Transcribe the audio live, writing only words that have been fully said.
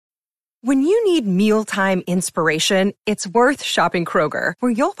When you need mealtime inspiration, it's worth shopping Kroger,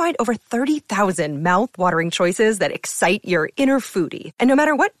 where you'll find over 30,000 mouth-watering choices that excite your inner foodie. And no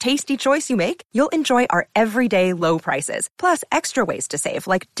matter what tasty choice you make, you'll enjoy our everyday low prices, plus extra ways to save,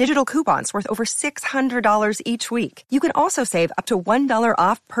 like digital coupons worth over $600 each week. You can also save up to $1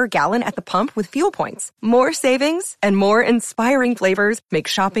 off per gallon at the pump with fuel points. More savings and more inspiring flavors make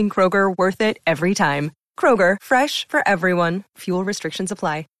shopping Kroger worth it every time. Kroger, fresh for everyone. Fuel restrictions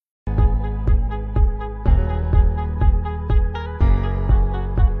apply.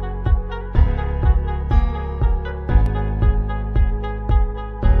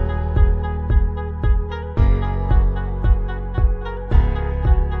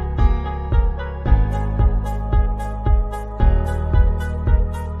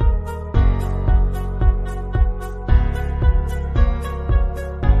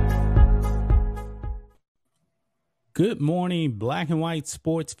 Good morning, black and white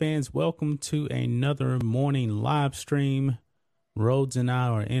sports fans. Welcome to another morning live stream. Rhodes and I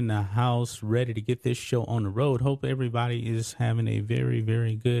are in the house, ready to get this show on the road. Hope everybody is having a very,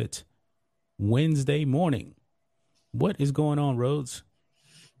 very good Wednesday morning. What is going on, Rhodes?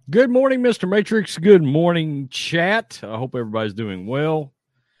 Good morning, Mr. Matrix. Good morning, chat. I hope everybody's doing well.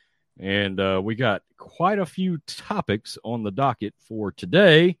 And we got quite a few topics on the docket for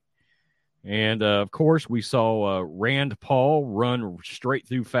today. And, of course, we saw Rand Paul run straight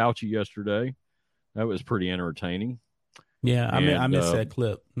through Fauci yesterday. That was pretty entertaining. Yeah, I missed that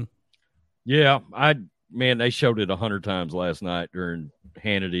clip. Yeah, they showed it 100 times last night during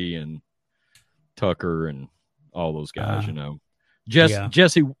Hannity and Tucker and all those guys, you know.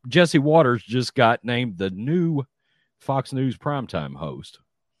 Jesse Waters just got named the new Fox News primetime host.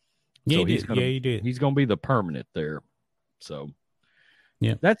 Yeah, so he did. He's going to be the permanent there. So.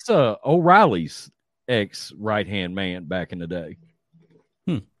 Yeah, that's O'Reilly's ex right-hand man back in the day.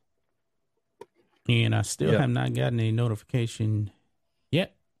 And I still have not gotten a notification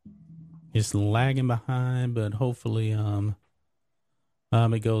yet. It's lagging behind, but hopefully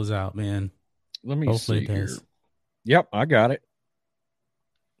it goes out, man. Let me see here. Yep, I got it.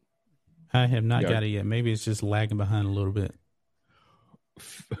 I have not got it yet. Maybe it's just lagging behind a little bit.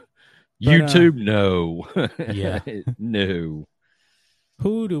 YouTube, no. Yeah. No.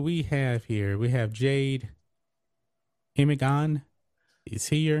 Who do we have here? We have Jade Emigan is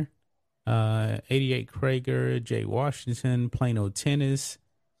here. 88 Krager, Jay Washington, Plano Tennis,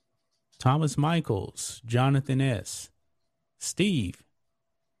 Thomas Michaels, Jonathan S., Steve,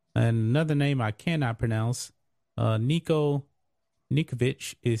 and another name I cannot pronounce. Nico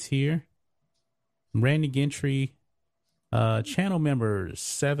Nikovic is here. Randy Gentry, channel members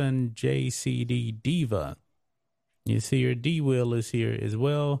 7JCD Diva is here. D Will is here as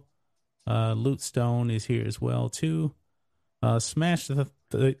well. Loot Stone is here as well too. Smash the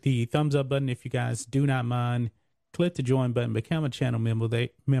thumbs up button if you guys do not mind. Click the join button. Become a channel member.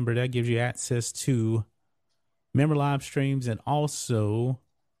 That gives you access to member live streams, and also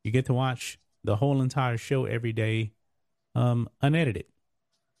you get to watch the whole entire show every day, unedited.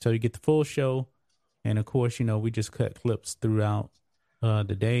 So you get the full show, and of course, you know, we just cut clips throughout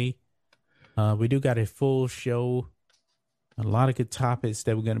the day. We do got a full show, a lot of good topics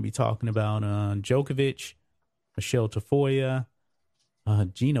that we're going to be talking about. Djokovic, Michelle Tafoya,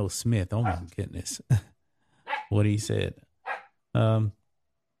 Geno Smith. Oh, my goodness. What he said. Howard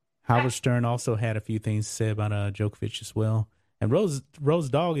Stern also had a few things to say about Djokovic as well. And Rose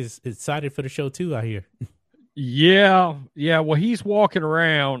Dog is excited for the show, too, I hear. Yeah. Well, he's walking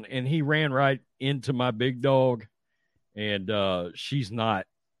around, and he ran right into my big dog, and she's not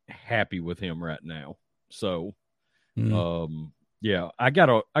happy with him right now. So, yeah, I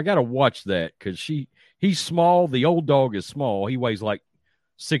gotta watch that because he's small. The old dog is small. He weighs like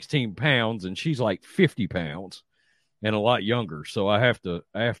 16 pounds, and she's like 50 pounds and a lot younger. So I have to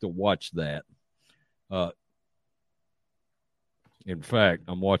watch that. In fact,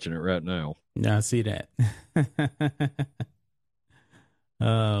 I'm watching it right now. Yeah, I see that.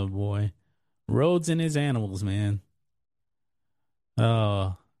 Oh boy, Rhodes and his animals, man.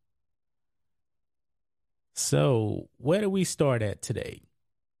 So where do we start at today?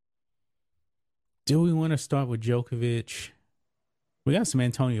 Do we want to start with Djokovic? We got some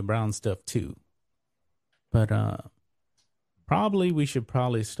Antonio Brown stuff too, but we should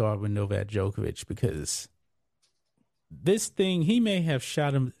probably start with Novak Djokovic because this thing, he may have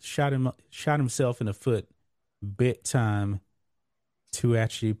shot himself in the foot big time to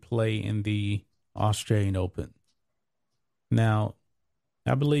actually play in the Australian Open. Now,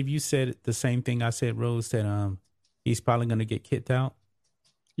 I believe you said the same thing I said, Rose, that he's probably going to get kicked out.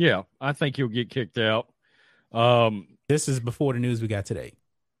 Yeah, I think he'll get kicked out. This is before the news we got today.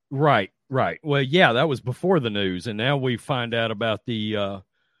 Right. Well, yeah, that was before the news, and now we find out about the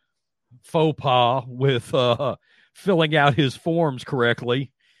faux pas with filling out his forms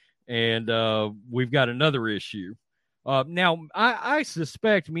correctly, and we've got another issue. Now, I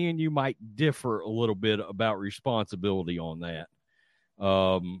suspect me and you might differ a little bit about responsibility on that,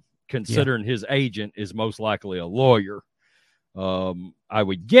 considering his agent is most likely a lawyer. I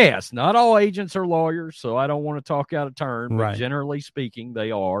would guess not all agents are lawyers, so I don't want to talk out of turn, but generally speaking,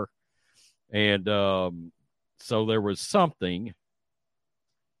 they are. And so there was something,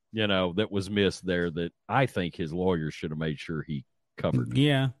 that was missed there that I think his lawyers should have made sure he covered.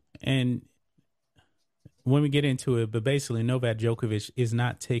 Yeah, and when we get into it, but basically Novak Djokovic is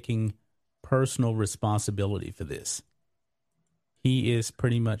not taking personal responsibility for this. He is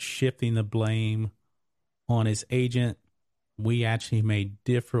pretty much shifting the blame on his agent. We actually may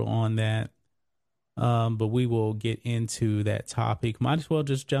differ on that, but we will get into that topic. Might as well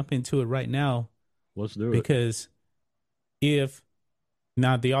just jump into it right now. Let's do it. Because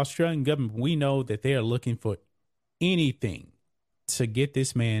now the Australian government, we know that they are looking for anything to get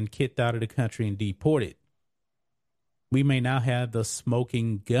this man kicked out of the country and deported. We may now have the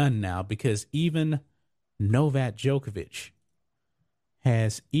smoking gun now, because even Novak Djokovic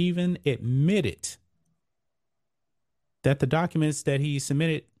has even admitted that the documents that he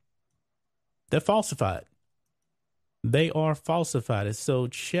submitted, they're falsified. They are falsified. So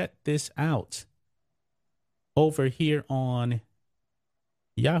check this out. Over here on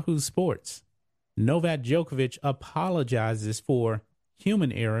Yahoo Sports, Novak Djokovic apologizes for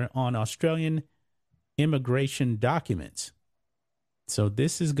human error on Australian immigration documents. So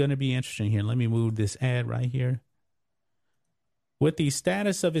this is going to be interesting here. Let me move this ad right here. With the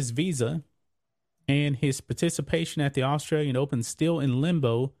status of his visa and his participation at the Australian Open still in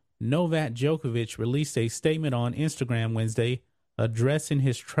limbo, Novak Djokovic released a statement on Instagram Wednesday addressing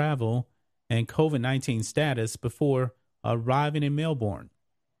his travel and COVID-19 status before arriving in Melbourne.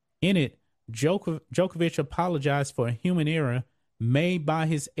 In it, Djokovic apologized for a human error made by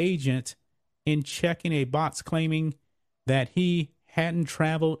his agent in checking a box claiming that he hadn't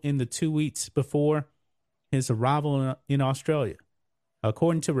traveled in the 2 weeks before his arrival in Australia.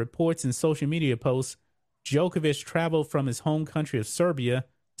 According to reports and social media posts, Djokovic traveled from his home country of Serbia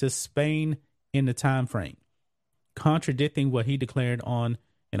to Spain in the time frame, contradicting what he declared on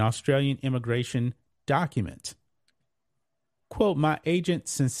an Australian immigration document. Quote, "My agent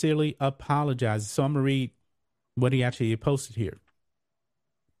sincerely apologizes." So I'm going to read what he actually posted here.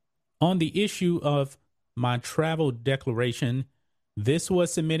 "On the issue of my travel declaration, this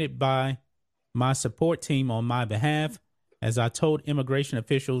was submitted by my support team on my behalf, as I told immigration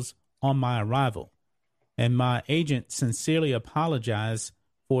officials on my arrival, and my agent sincerely apologized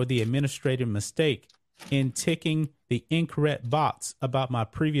for the administrative mistake in ticking the incorrect box about my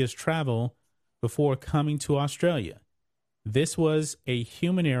previous travel before coming to Australia. This was a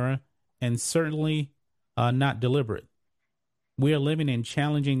human error and certainly not deliberate. We are living in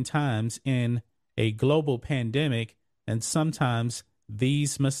challenging times in a global pandemic, and sometimes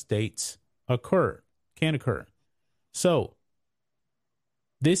these mistakes can occur. So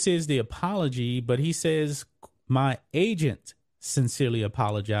this is the apology, but he says, my agent sincerely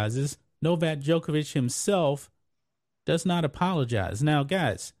apologizes. Novak Djokovic himself does not apologize. Now,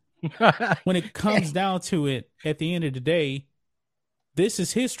 guys, when it comes down to it, at the end of the day, this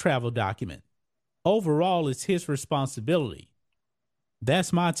is his travel document. Overall, it's his responsibility.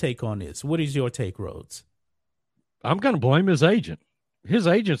 That's my take on this. What is your take, Rhodes? I'm going to blame his agent. His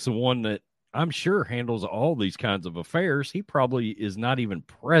agent's the one that I'm sure handles all these kinds of affairs. He probably is not even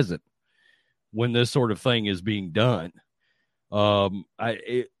present when this sort of thing is being done. On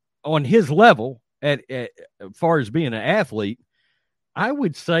his level, as far as being an athlete, I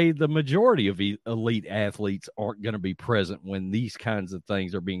would say the majority of elite athletes aren't going to be present when these kinds of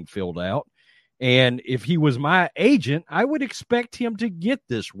things are being filled out. And if he was my agent, I would expect him to get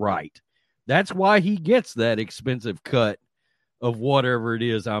this right. That's why he gets that expensive cut of whatever it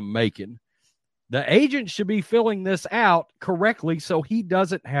is I'm making. The agent should be filling this out correctly so he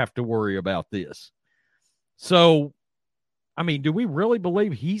doesn't have to worry about this. So, I mean, do we really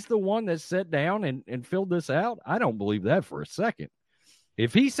believe he's the one that sat down and filled this out? I don't believe that for a second.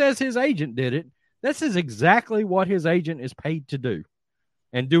 If he says his agent did it, this is exactly what his agent is paid to do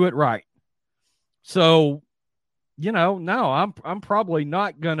and do it right. So, no, I'm probably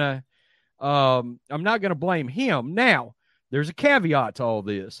not gonna I'm not gonna blame him. Now, there's a caveat to all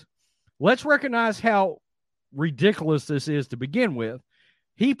this. Let's recognize how ridiculous this is to begin with.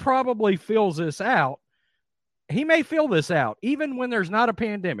 He probably fills this out. He may fill this out even when there's not a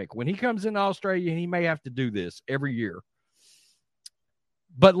pandemic. When he comes into Australia, he may have to do this every year.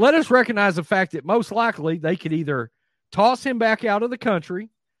 But let us recognize the fact that most likely they could either toss him back out of the country,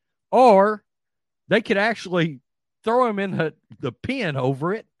 or they could actually throw him in the pen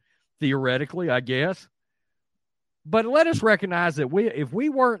over it, theoretically, I guess. But let us recognize that if we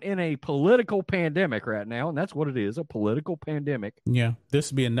weren't in a political pandemic right now, and that's what it is, a political pandemic. Yeah,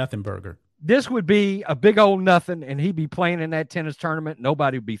 this would be a nothing burger. This would be a big old nothing, and he'd be playing in that tennis tournament.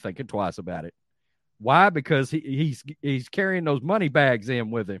 Nobody would be thinking twice about it. Why? Because he's carrying those money bags in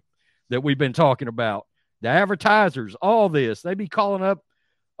with him that we've been talking about. The advertisers, all this, they'd be calling up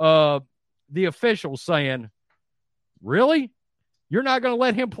the officials saying, really? You're not going to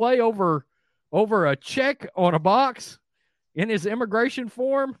let him play over a check on a box in his immigration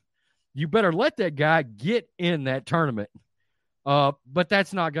form? You better let that guy get in that tournament. But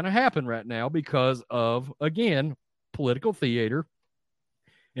that's not going to happen right now because of, again, political theater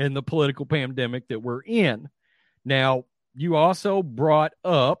and the political pandemic that we're in. Now, you also brought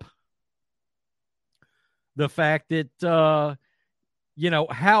up the fact that,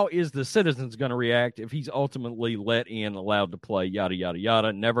 how is the Citizens going to react if he's ultimately let in, allowed to play, yada, yada,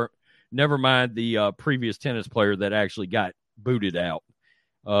 yada. Never mind the previous tennis player that actually got booted out.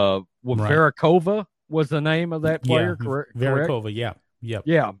 Varakova was the name of that player, correct? Varakova, yeah. Yep.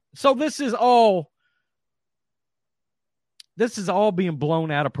 Yeah. So this is all being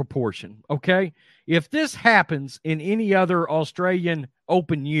blown out of proportion, okay? If this happens in any other Australian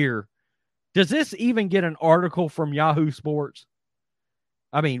Open year, does this even get an article from Yahoo Sports?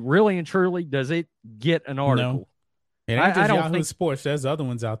 I mean, really and truly, does it get an article? No. It ain't just Yahoo Sports. There's other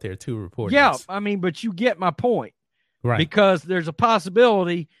ones out there, too, reporting this. I mean, but you get my point. Right. Because there's a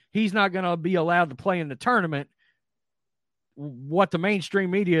possibility he's not going to be allowed to play in the tournament. What the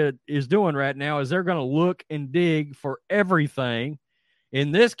mainstream media is doing right now is they're going to look and dig for everything.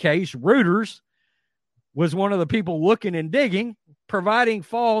 In this case, Reuters was one of the people looking and digging, providing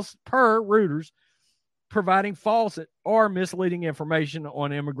false or misleading information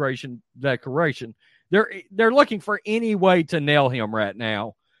on immigration declaration. They're looking for any way to nail him right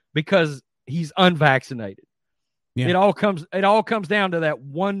now because he's unvaccinated. Yeah. It all comes down to that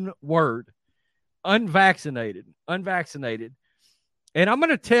one word, unvaccinated. And I'm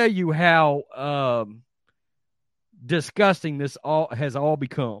going to tell you how disgusting this has all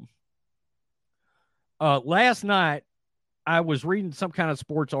become. Last night, I was reading some kind of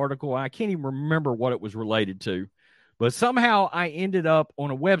sports article. I can't even remember what it was related to, but somehow I ended up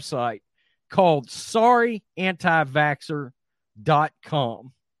on a website called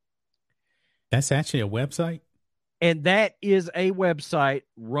sorryantivaxxer.com. That's actually a website? And that is a website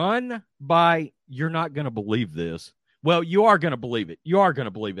run by, you're not going to believe this. Well, you are going to believe it. You are going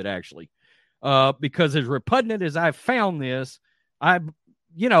to believe it, actually. Because as repugnant as I found this, aren't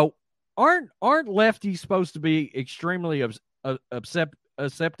lefties supposed to be extremely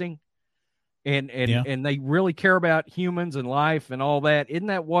accepting? And they really care about humans and life and all that. Isn't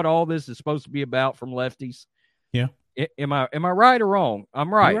that what all this is supposed to be about from lefties? Yeah. Am I right or wrong?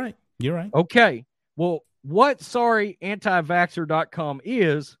 I'm right. You're right. Okay. Well, what sorryantivaxxer.com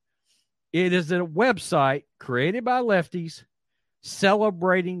is, it is a website created by lefties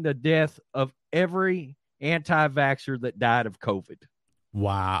celebrating the death of every anti-vaxxer that died of COVID.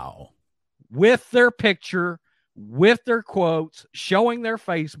 Wow. With their picture, with their quotes, showing their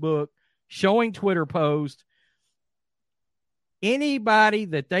Facebook, showing Twitter posts. Anybody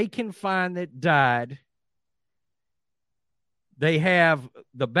that they can find that died, they have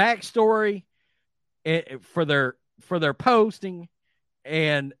the backstory for their posting,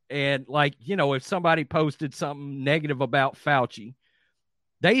 and like, if somebody posted something negative about Fauci,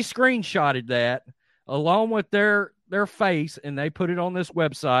 they screenshotted that along with their face, and they put it on this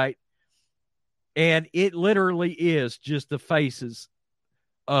website, and it literally is just the faces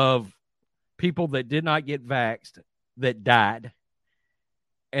of people that did not get vaxxed that died,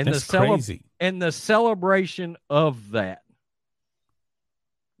 and that's crazy. And the celebration of that.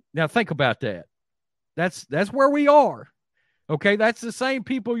 Now think about that. That's where we are. Okay, that's the same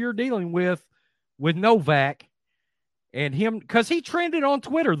people you're dealing with Novak and him, because he trended on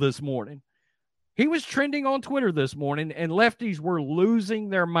Twitter this morning. He was trending on Twitter this morning, and lefties were losing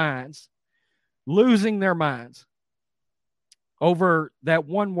their minds over that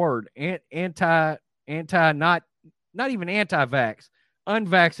one word, not even anti-vax,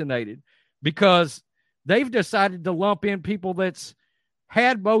 unvaccinated, because they've decided to lump in people that's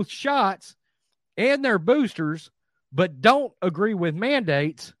had both shots and their boosters, but don't agree with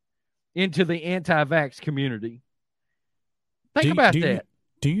mandates into the anti-vax community. Think about that.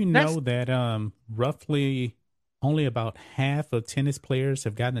 Do you know that roughly only about half of tennis players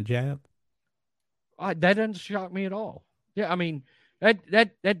have gotten a jab? That doesn't shock me at all. Yeah, I mean,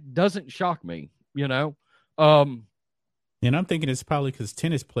 That doesn't shock me, you know. And I'm thinking it's probably because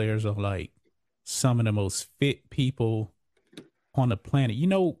tennis players are like some of the most fit people on the planet. You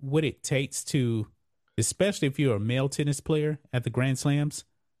know what it takes to, especially if you're a male tennis player at the Grand Slams,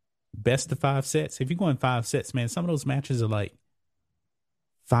 best of 5 sets. If you go in 5 sets, man, some of those matches are like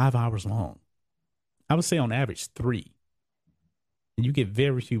 5 hours long. I would say on average 3. And you get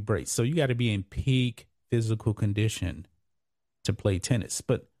very few breaks. So you got to be in peak physical condition to play tennis.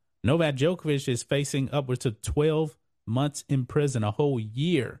 But Novak Djokovic is facing upwards of 12 months in prison, a whole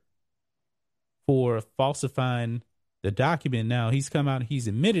year, for falsifying the document. Now, he's come out, he's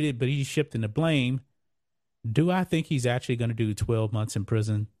admitted it, but he's shifting the blame. Do I think he's actually going to do 12 months in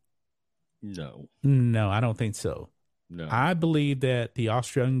prison? No. No, I don't think so. No. I believe that the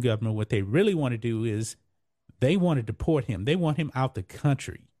Australian government, what they really want to do is they want to deport him. They want him out the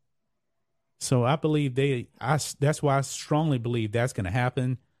country. So I believe that's why I strongly believe that's going to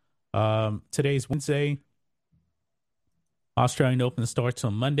happen. Today's Wednesday. Australian Open starts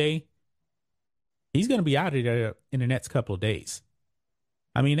on Monday. He's going to be out of there in the next couple of days.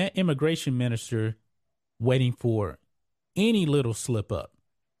 I mean, that immigration minister waiting for any little slip up.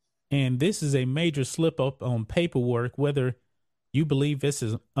 And this is a major slip up on paperwork, whether you believe this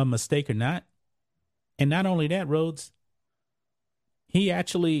is a mistake or not. And not only that, Rhodes, he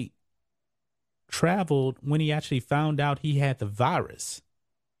actually traveled when he actually found out he had the virus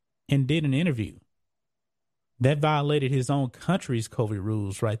and did an interview. That violated his own country's COVID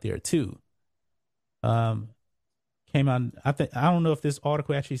rules right there, too. Came out, I don't know if this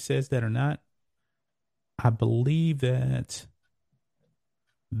article actually says that or not. I believe that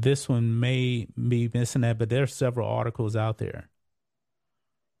this one may be missing that, but there are several articles out there.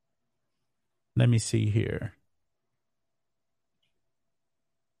 Let me see here.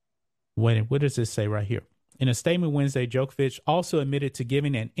 Wait, what does this say right here? In a statement Wednesday, Djokovic also admitted to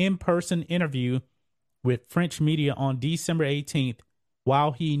giving an in-person interview with French media on December 18th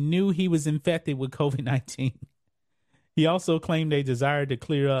while he knew he was infected with COVID-19. He also claimed a desire to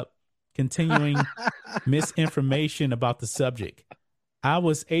clear up continuing misinformation about the subject. I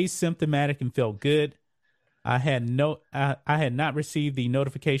was asymptomatic and felt good. I had not received the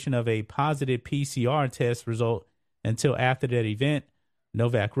notification of a positive PCR test result until after that event,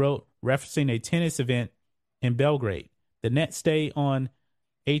 Novak wrote, referencing a tennis event in Belgrade. The next day on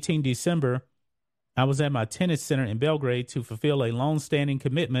 18 December, I was at my tennis center in Belgrade to fulfill a long-standing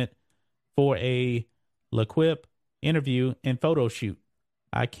commitment for a L'Equipe interview and photo shoot.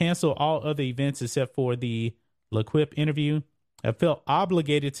 I canceled all other events except for the L'Equipe interview. I felt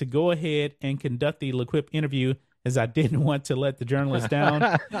obligated to go ahead and conduct the L'Equipe interview as I didn't want to let the journalists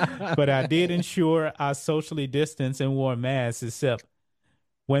down, but I did ensure I socially distanced and wore a mask except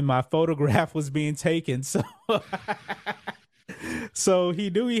when my photograph was being taken. So he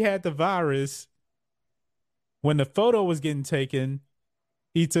knew he had the virus. When the photo was getting taken,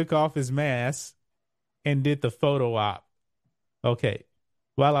 he took off his mask and did the photo op. Okay.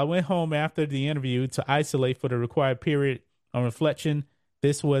 While I went home after the interview to isolate for the required period on reflection,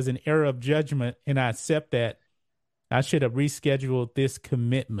 this was an error of judgment, and I accept that. I should have rescheduled this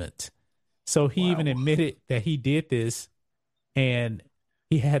commitment. So he even admitted that he did this and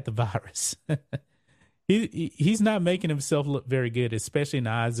he had the virus. He's not making himself look very good, especially in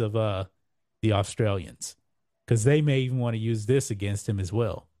the eyes of the Australians, because they may even want to use this against him as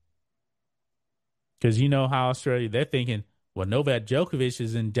well. Because you know how Australia, they're thinking, well, Novak Djokovic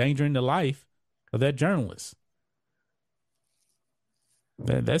is endangering the life of that journalist.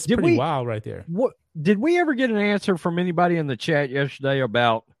 That's pretty wild right there. What did we ever get an answer from anybody in the chat yesterday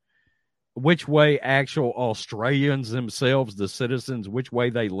about which way actual Australians themselves, the citizens, which way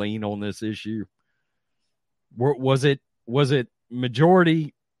they lean on this issue? Was it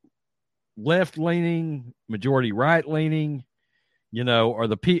majority left leaning, majority right leaning? You know,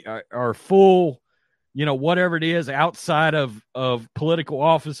 are full, you know, whatever it is outside of political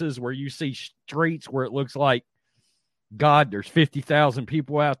offices where you see streets where it looks like, God, there's 50,000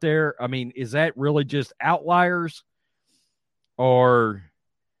 people out there. I mean, is that really just outliers? Or,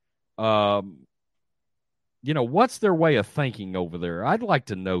 you know, what's their way of thinking over there? I'd like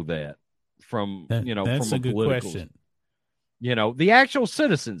to know that from that's a good question. You know, the actual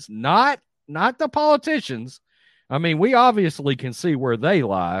citizens, not the politicians. I mean, we obviously can see where they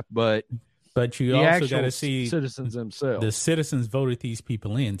lie, but you also got to see citizens themselves. The citizens voted these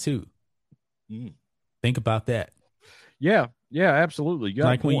people in too. Think about that. Yeah, absolutely.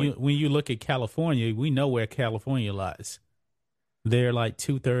 Like when you look at California, we know where California lies. They're like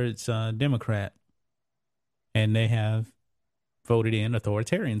 2/3 Democrat, and they have voted in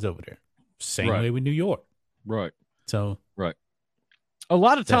authoritarians over there. Same way with New York. Right. So right. A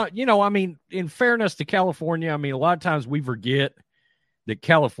lot of times, I mean, in fairness to California, I mean, a lot of times we forget that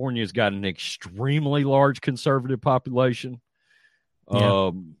California's got an extremely large conservative population.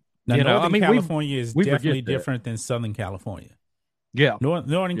 Yeah. Now, Northern California is definitely different than Southern California. Yeah.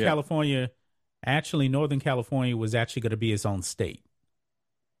 Northern California, actually, Northern California was actually going to be its own state.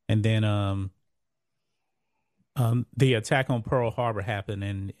 And then the attack on Pearl Harbor happened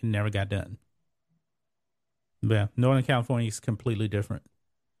and it never got done. Yeah, Northern California is completely different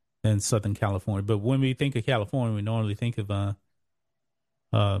than Southern California. But when we think of California, we normally think of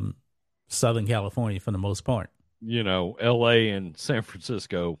Southern California for the most part. L.A. and San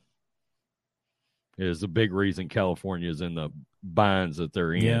Francisco is the big reason California is in the binds that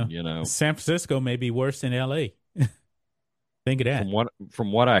they're in. San Francisco may be worse than L.A. Think of that.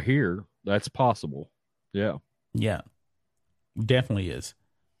 From what I hear, that's possible. Yeah. Yeah, definitely is.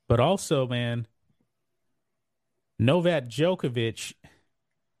 But also, man, Novak Djokovic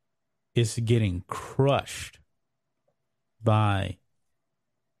is getting crushed by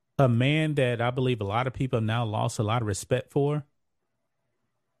a man that I believe a lot of people have now lost a lot of respect for,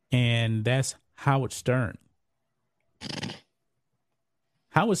 and that's Howard Stern.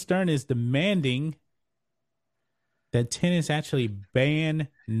 Howard Stern is demanding that tennis actually ban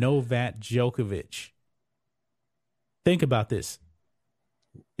Novak Djokovic. Think about this.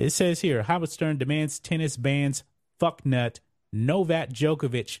 It says here, Howard Stern demands tennis bans fucknut Novak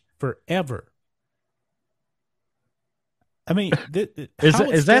Djokovic forever. I mean,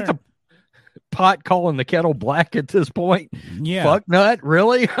 is that the pot calling the kettle black at this point? Yeah. Fucknut,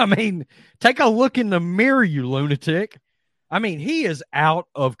 really? I mean, take a look in the mirror, you lunatic. I mean, he is out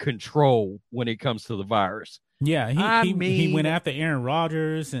of control when it comes to the virus. Yeah, he went after Aaron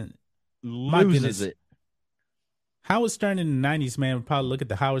Rodgers and loses it. Howard Stern in the 90s, man, would probably look at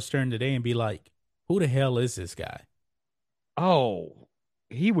the Howard Stern today and be like, who the hell is this guy? Oh,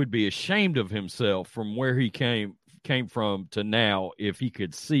 he would be ashamed of himself from where he came from to now if he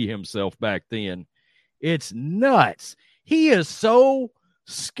could see himself back then. It's nuts. He is so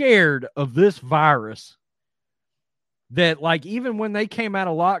scared of this virus that, like, even when they came out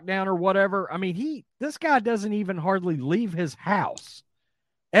of lockdown or whatever, I mean, this guy doesn't even hardly leave his house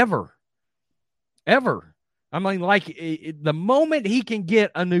ever. I mean, like, the moment he can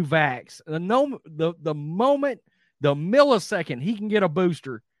get a new vax, the moment, the millisecond he can get a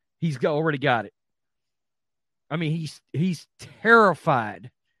booster, he's already got it. I mean, he's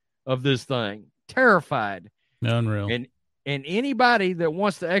terrified of this thing. Terrified. Unreal. And anybody that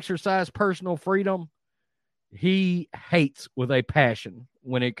wants to exercise personal freedom, he hates with a passion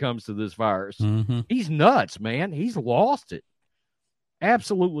when it comes to this virus. Mm-hmm. He's nuts, man. He's lost it.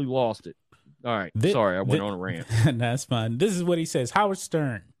 Absolutely lost it. All right. Sorry, I went on a rant. That's fine. This is what he says. Howard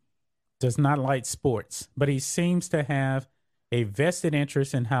Stern does not like sports, but he seems to have a vested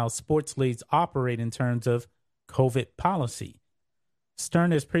interest in how sports leagues operate in terms of COVID policy.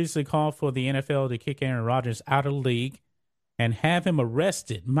 Stern has previously called for the NFL to kick Aaron Rodgers out of the league and have him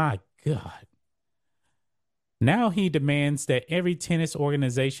arrested. My God. Now he demands that every tennis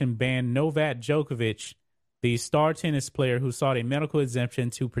organization ban Novak Djokovic, the star tennis player who sought a medical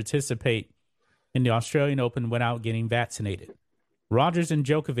exemption to participate in the Australian Open without getting vaccinated. Rodgers and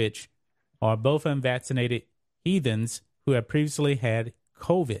Djokovic are both unvaccinated heathens who have previously had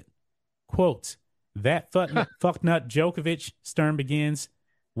COVID. Quote, that fucknut Djokovic, Stern begins,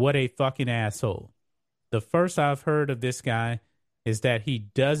 what a fucking asshole. The first I've heard of this guy is that he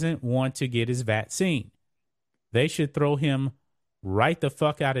doesn't want to get his vaccine. They should throw him right the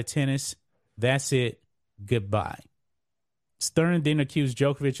fuck out of tennis. That's it. Goodbye. Stern then accused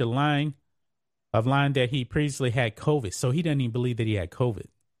Djokovic of lying that he previously had COVID. So he doesn't even believe that he had COVID.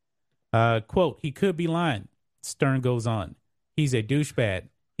 Quote, he could be lying. Stern goes on. He's a douchebag.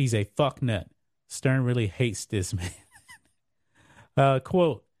 He's a fucknut. Stern really hates this man.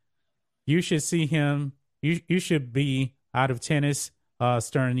 Quote, you should see him. You should be out of tennis.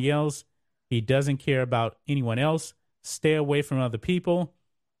 Stern yells. He doesn't care about anyone else. Stay away from other people.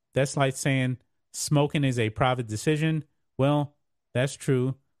 That's like saying smoking is a private decision. Well, that's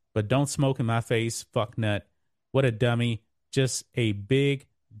true, but don't smoke in my face, fucknut. What a dummy. Just a big,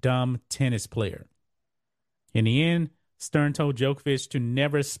 dumb tennis player. In the end, Stern told Djokovic to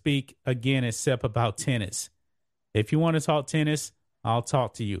never speak again except about tennis. If you want to talk tennis, I'll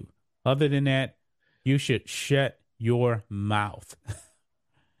talk to you. Other than that, you should shut your mouth.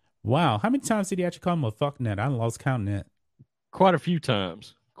 Wow. How many times did he actually call him a fucknut? I lost counting that. Quite a few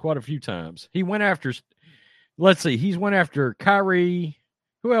times. He went after, let's see, he's went after Kyrie.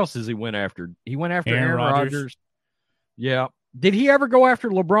 Who else has he went after? He went after Aaron Rodgers. Yeah. Did he ever go after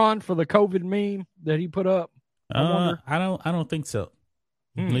LeBron for the COVID meme that he put up? I don't think so.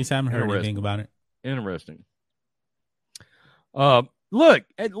 At least I haven't heard anything about it. Interesting. Look,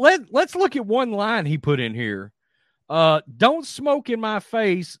 let's look at one line he put in here. Don't smoke in my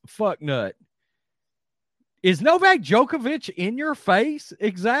face, fuck nut. Is Novak Djokovic in your face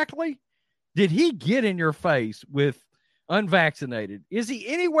exactly? Did he get in your face with unvaccinated? Is he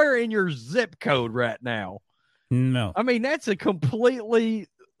anywhere in your zip code right now? No. I mean, that's a completely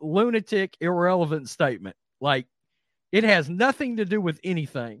lunatic, irrelevant statement. Like, it has nothing to do with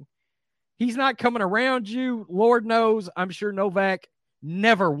anything. He's not coming around you. Lord knows, I'm sure Novak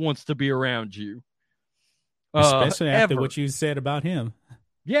never wants to be around you. Especially after ever. what you said about him.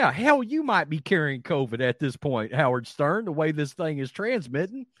 Yeah, hell, you might be carrying COVID at this point, Howard Stern, the way this thing is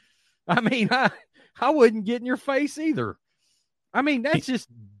transmitting. I mean, I wouldn't get in your face either. I mean, that's just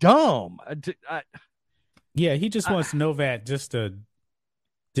dumb. Yeah, he just wants Novak just to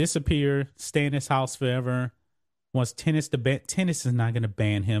disappear, stay in his house forever. Wants tennis to ban. Tennis is not going to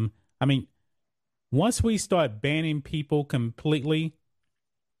ban him. I mean, once we start banning people completely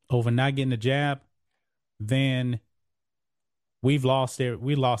over not getting the jab, then we lost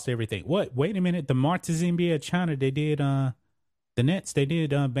everything. What? Wait a minute. The Martins NBA of China, they did the Nets, they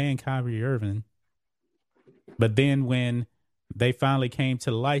did ban Kyrie Irving. But then when they finally came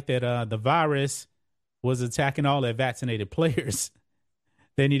to light that the virus was attacking all their vaccinated players,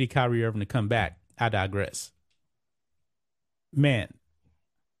 they needed Kyrie Irving to come back. I digress. Man,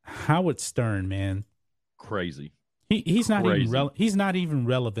 Howard Stern, man, crazy. He's not even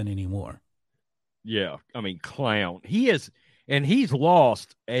relevant anymore. Yeah, I mean, clown. He is, and he's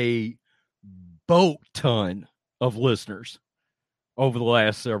lost a boat ton of listeners over the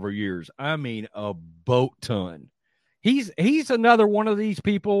last several years. I mean, a boat ton. He's another one of these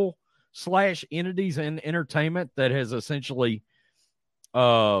people / entities in entertainment that has essentially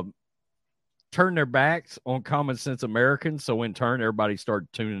turned their backs on common sense Americans. So in turn, everybody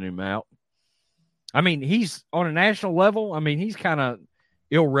started tuning him out. I mean, he's on a national level. I mean, he's kind of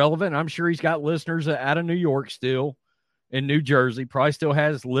irrelevant. I'm sure he's got listeners out of New York still, in New Jersey. Probably still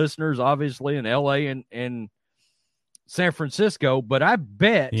has listeners, obviously, in LA and San Francisco. But I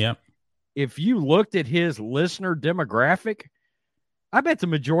bet if you looked at his listener demographic, I bet the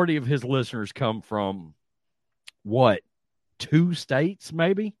majority of his listeners come from, 2 states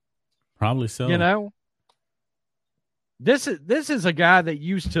maybe? Probably so. You know? This is a guy that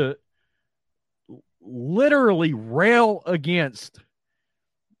used to literally rail against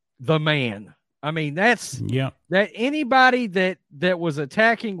the man. I mean, that anybody that was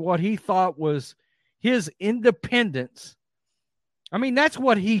attacking what he thought was his independence. I mean, that's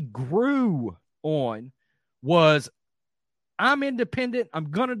what he grew on, was I'm independent. I'm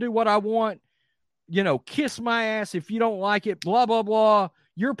going to do what I want. You know, kiss my ass if you don't like it, blah, blah, blah.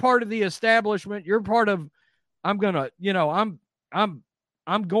 You're part of the establishment. You're part of, I'm going to,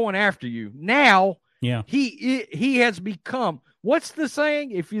 I'm going after you. Now, he has become, what's the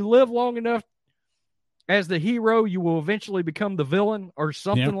saying? If you live long enough as the hero, you will eventually become the villain, or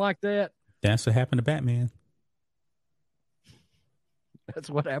something like that. That's what happened to Batman. That's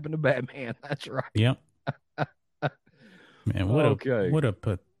what happened to Batman. That's right. Yep. Man, what a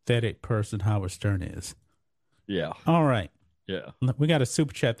pathetic person Howard Stern is. Yeah. All right. Yeah. We got a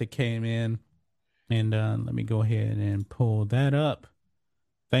super chat that came in, and let me go ahead and pull that up.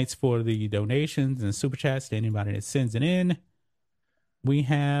 Thanks for the donations and super chats to anybody that sends it in. We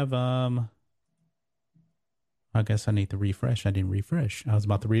have, I guess I need to refresh. I didn't refresh. I was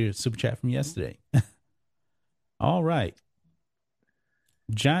about to read a super chat from yesterday. All right.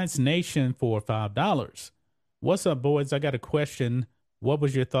 Giants Nation for $5. What's up, boys? I got a question. What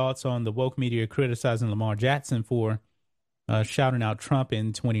was your thoughts on the woke media criticizing Lamar Jackson for shouting out Trump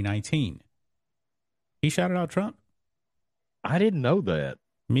in 2019? He shouted out Trump? I didn't know that.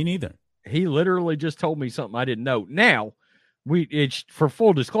 Me neither. He literally just told me something I didn't know. Now, for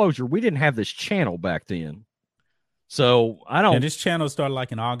full disclosure, we didn't have this channel back then. So I don't. And this channel started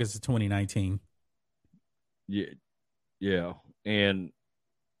like in August of 2019. Yeah. And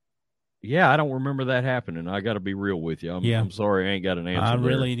I don't remember that happening. I got to be real with you. I'm sorry, I ain't got an answer. I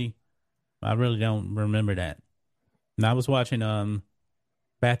really don't remember that. And I was watching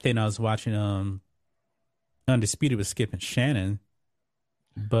back then I was watching Undisputed with Skip and Shannon,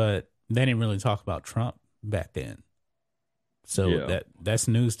 but they didn't really talk about Trump back then. So that's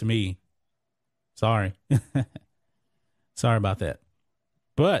news to me. Sorry. Sorry about that.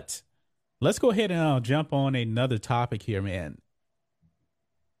 But let's go ahead and jump on another topic here, man.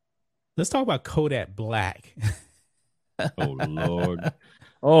 Let's talk about Kodak Black. Oh, Lord.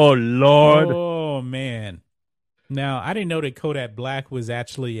 Oh, Lord. Oh, man. Now, I didn't know that Kodak Black was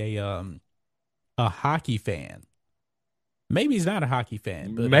actually a hockey fan. Maybe he's not a hockey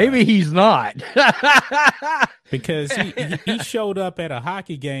fan, but Maybe he's not. because he showed up at a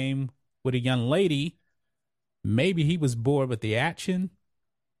hockey game with a young lady. Maybe he was bored with the action,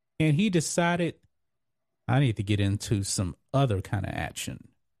 and he decided, I need to get into some other kind of action.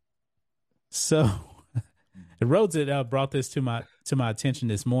 So, Rhodes brought this to my attention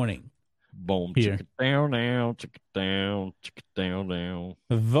this morning. Boom, Here. chick it down, down, chick it down, chick it down, down.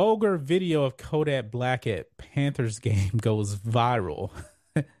 A vulgar video of Kodak Black at Panthers game goes viral.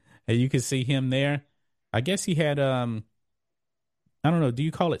 And you can see him there. I guess he had I don't know, do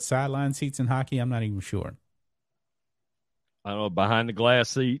you call it sideline seats in hockey? I'm not even sure. I don't know, behind the glass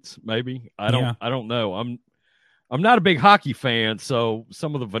seats, maybe. I Yeah. don't know. I'm not a big hockey fan, so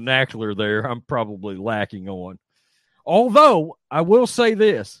some of the vernacular there I'm probably lacking on. Although I will say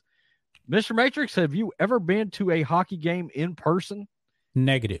this, Mr. Matrix, have you ever been to a hockey game in person?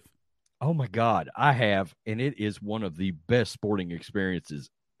 Negative. Oh my God, I have, and it is one of the best sporting experiences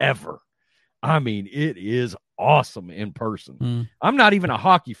ever. I mean, it is awesome in person. I'm not even a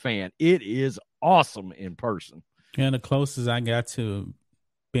hockey fan. It is awesome in person. And the closest I got to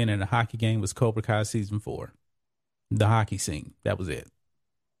being in a hockey game was Cobra Kai season 4. The hockey scene. That was it.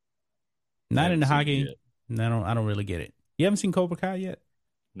 Not in the hockey. No, I don't really get it. You haven't seen Cobra Kai yet?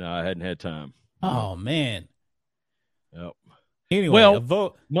 No, I hadn't had time. Oh, man. Yep. Anyway,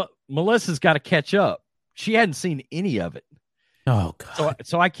 well, Melissa's got to catch up. She hadn't seen any of it. Oh, God.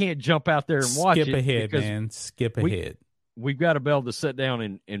 So I can't jump out there and watch it. Skip ahead, man. Skip ahead. We've got to be able to sit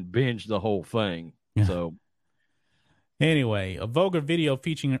down and binge the whole thing. So anyway, a vulgar video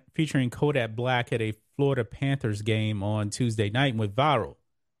featuring Kodak Black at a Florida Panthers game on Tuesday night went viral.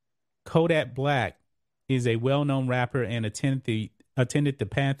 Kodak Black is a well-known rapper and attended the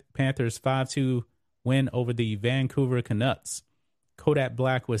Panthers' 5-2 win over the Vancouver Canucks. Kodak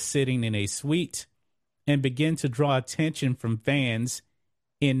Black was sitting in a suite and began to draw attention from fans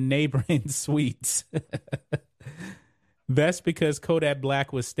in neighboring suites. That's because Kodak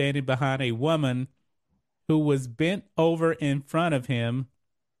Black was standing behind a woman who was bent over in front of him,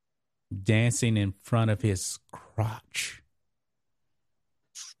 dancing in front of his crotch.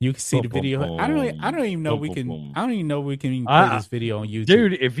 You can see the video. I don't even know we can. I don't even know we can play this video on YouTube.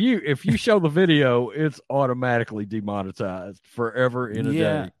 Dude, if you show the video, it's automatically demonetized forever in a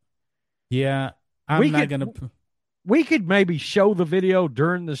day. Yeah, we could maybe show the video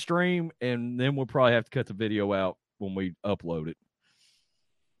during the stream, and then we'll probably have to cut the video out when we upload it.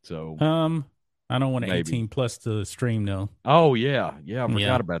 So I don't want 18 plus to stream though. Oh yeah, I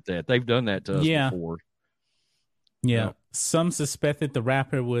forgot about that. They've done that to us before. Yeah. Some suspected the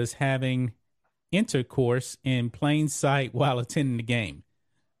rapper was having intercourse in plain sight while attending the game.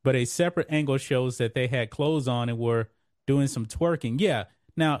 But a separate angle shows that they had clothes on and were doing some twerking. Yeah.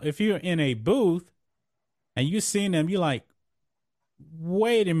 Now, if you're in a booth and you're seeing them, you're like,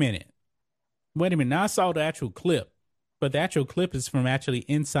 wait a minute. Now, I saw the actual clip, but the actual clip is from actually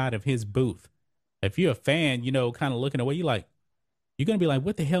inside of his booth. If you're a fan, kind of looking away, you're going to be like,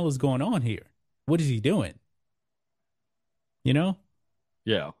 what the hell is going on here? What is he doing? Yeah.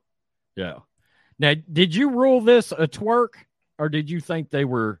 Now, did you rule this a twerk, or did you think they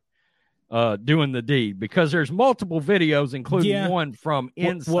were doing the deed? Because there's multiple videos, including one from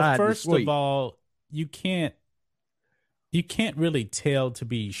inside. Well, first the suite. Of all, you can't really tell to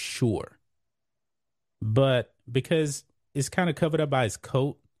be sure, but because it's kind of covered up by his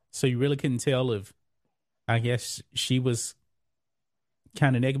coat, so you really couldn't tell if, I guess, she was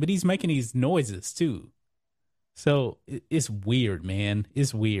kind of naked. But he's making these noises too. So it's weird, man.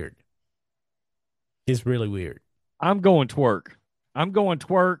 It's weird. It's really weird. I'm going twerk.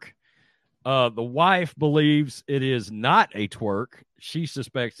 The wife believes it is not a twerk. She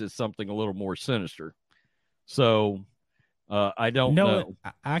suspects it's something a little more sinister. So I don't know.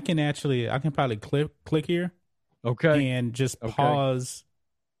 I can probably click here. Okay. And just pause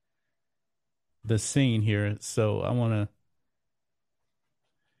the scene here. So I want to.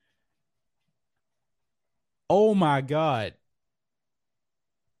 Oh my God.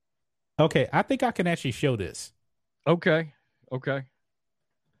 Okay, I think I can actually show this. Okay.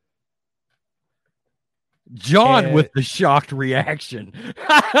 John with the shocked reaction.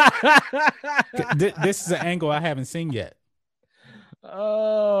 This is an angle I haven't seen yet.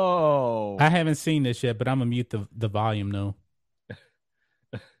 Oh. I haven't seen this yet, but I'm going to mute the volume though.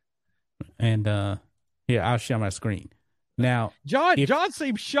 And here, I'll share my screen. Now, John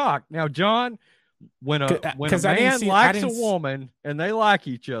seems shocked. Now, Johon, when a man likes a woman and they like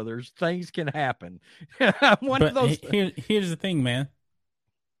each other, things can happen. Here's the thing, man.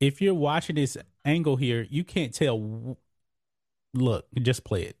 If you're watching this angle here, you can't tell. Look, just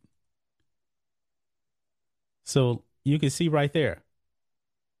play it. So you can see right there.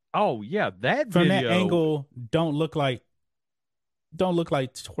 Oh yeah, that From video, that angle, don't look like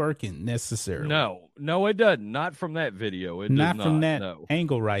twerking necessarily. No, it doesn't. Not from that video. It does Not not. from that No.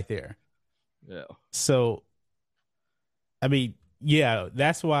 angle right there. Yeah. So, I mean, yeah,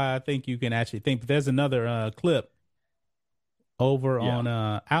 that's why I think you can actually think. But there's another clip over on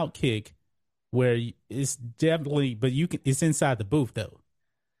Outkick where it's definitely, but it's inside the booth though.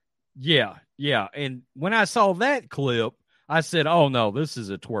 Yeah, yeah. And when I saw that clip, I said, "Oh no, this is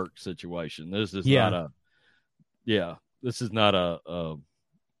a twerk situation. This is not a, this is not a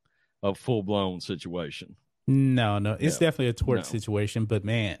full blown situation." No, it's definitely a twerk situation. But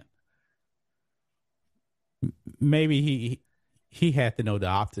man, maybe he had to know the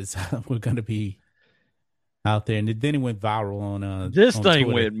optics were going to be out there, and then it went viral on this on thing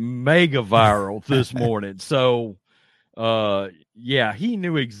Twitter. went mega viral this morning. So, yeah, he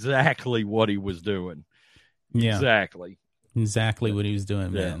knew exactly what he was doing. Yeah, exactly what he was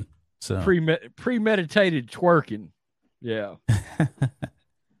doing, man. So premeditated twerking. Yeah.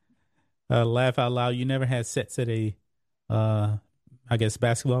 Laugh out loud. You never had sex at a, I guess,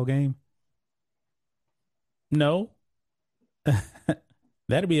 basketball game? No.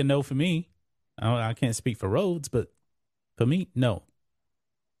 That'd be a no for me. I can't speak for Rhodes, but for me, no.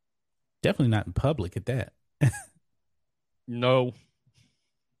 Definitely not in public at that. No.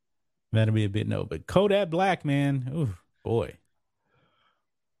 That'd be a bit no. But Kodak Black, man, ooh, boy.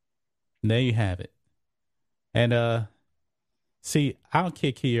 There you have it. And see,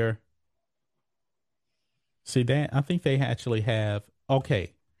 Outkick here. See that? I think they actually have.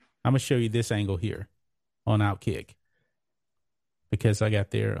 Okay, I'm gonna show you this angle here on Outkick because I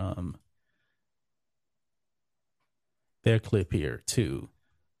got their clip here too.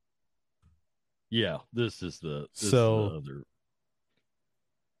 Yeah, this is the other.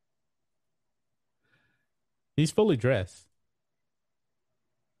 He's fully dressed.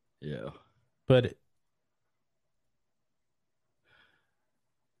 Yeah, but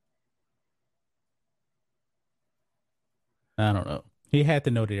I don't know. He had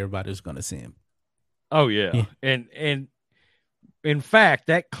to know that everybody was going to see him. Oh yeah. And in fact,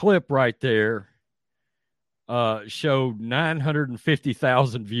 that clip right there showed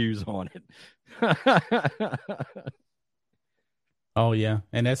 950,000 views on it. Oh yeah,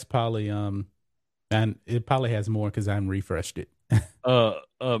 and that's probably and it probably has more because I haven't refreshed it.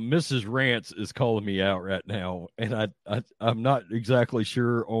 Mrs. Rance is calling me out right now, and I'm not exactly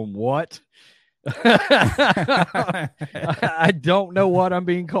sure on what. I don't know what I'm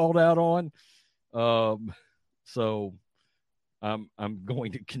being called out on. So I'm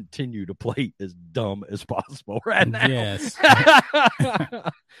going to continue to play as dumb as possible right now. Yes.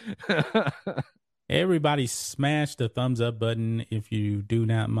 Everybody smash the thumbs up button if you do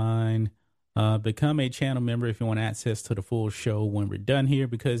not mind. Become a channel member if you want access to the full show when we're done here,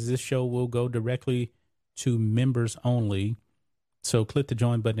 because this show will go directly to members only. So click the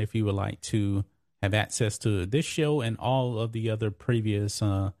join button if you would like to have access to this show and all of the other previous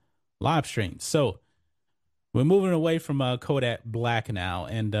live streams. So we're moving away from Kodak Black now,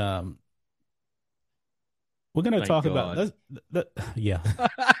 and we're going to talk about yeah.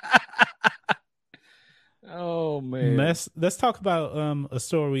 Oh man, let's talk about a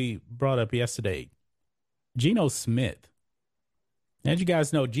story we brought up yesterday. Geno Smith. As you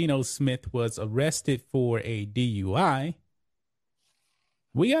guys know, Geno Smith was arrested for a DUI.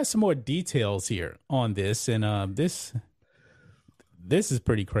 We got some more details here on this, and this is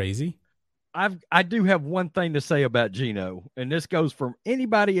pretty crazy. I do have one thing to say about Geno, and this goes from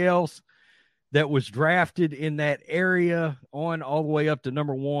anybody else that was drafted in that area on all the way up to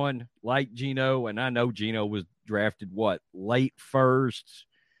number one, like Geno. And I know Geno was drafted, late first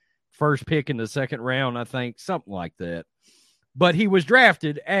pick in the second round, I think, something like that. But he was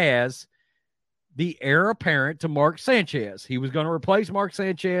drafted as the heir apparent to Mark Sanchez. He was going to replace Mark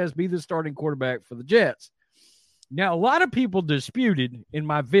Sanchez, be the starting quarterback for the Jets. Now, a lot of people disputed in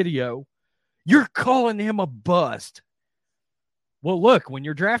my video, you're calling him a bust. Well, look, when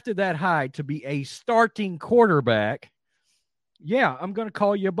you're drafted that high to be a starting quarterback, yeah, I'm going to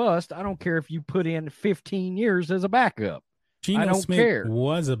call you a bust. I don't care if you put in 15 years as a backup. Geno Smith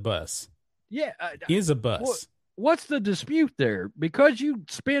was a bust. Yeah. Is a bust. What's the dispute there? Because you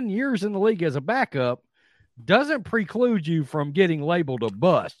spend years in the league as a backup doesn't preclude you from getting labeled a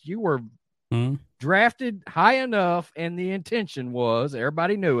bust. You were drafted high enough, and the intention was,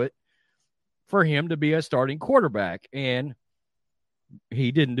 everybody knew it, for him to be a starting quarterback. And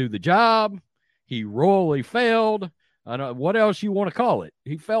he didn't do the job. He royally failed. I don't know what else you want to call it.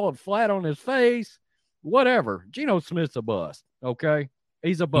 He fell flat on his face. Whatever. Geno Smith's a bust. Okay,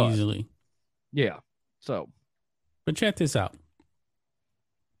 he's a bust. Easily. Yeah. So, But check this out.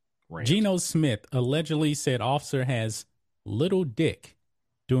 Rant. Geno Smith allegedly said officer has little dick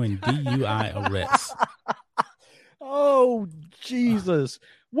during DUI arrests. Oh, Jesus.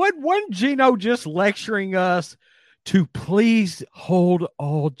 Wasn't Geno just lecturing us to please hold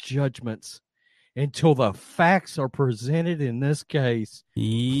all judgments until the facts are presented in this case?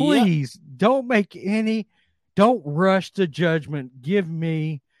 Yep. Please don't rush to judgment. Give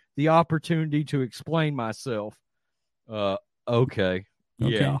me the opportunity to explain myself. Okay.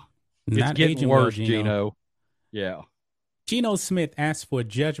 Yeah. It's Not getting aging well, worse, Geno. Yeah. Geno Smith asked for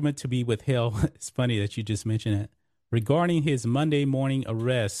judgment to be withheld. It's funny that you just mentioned it. Regarding his Monday morning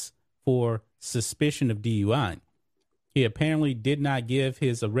arrest for suspicion of DUI. He apparently did not give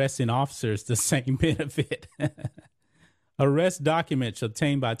his arresting officers the same benefit. Arrest documents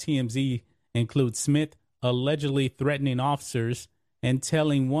obtained by TMZ include Smith allegedly threatening officers and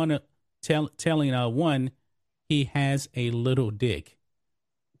telling one he has a little dick.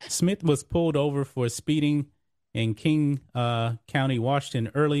 Smith was pulled over for speeding in King County,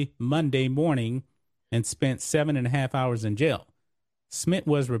 Washington early Monday morning and spent 7.5 hours in jail. Smith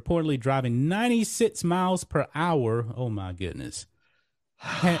was reportedly driving 96 miles per hour. Oh, my goodness.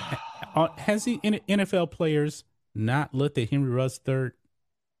 Has the NFL players not looked at Henry Ruggs III?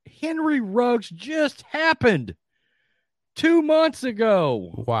 Henry Ruggs just happened 2 months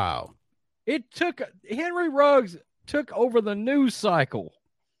ago. Wow. Henry Ruggs took over the news cycle.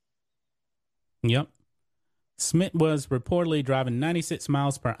 Yep. Smith was reportedly driving 96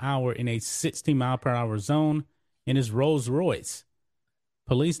 miles per hour in a 60 mile per hour zone in his Rolls Royce.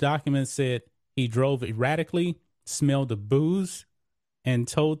 Police documents said he drove erratically, smelled of booze, and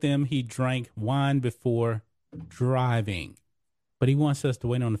told them he drank wine before driving. But he wants us to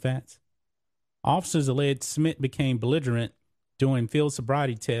wait on the facts. Officers alleged Smith became belligerent during field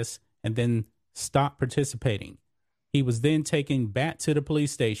sobriety tests and then stopped participating. He was then taken back to the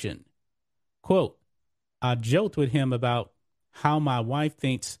police station. Quote, I joked with him about how my wife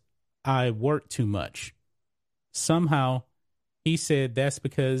thinks I work too much. Somehow, he said that's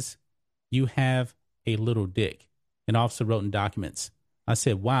because you have a little dick. An officer wrote in documents. I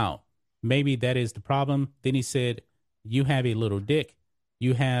said, wow, maybe that is the problem. Then he said, you have a little dick.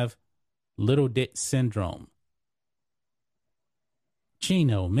 You have little dick syndrome.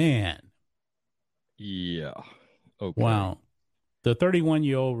 Geno, man. Yeah. Okay. Wow. The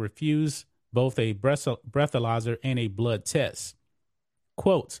 31-year-old refused both a breathalyzer and a blood test.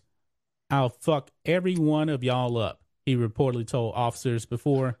 Quote, I'll fuck every one of y'all up, he reportedly told officers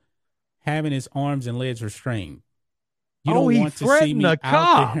before having his arms and legs restrained. You don't want to see me out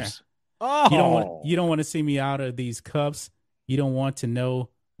there. Oh. You don't want to see me out of these cuffs. You don't want to know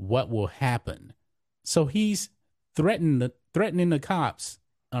what will happen. So he's threatening the cops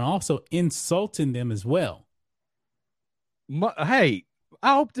and also insulting them as well. Hey,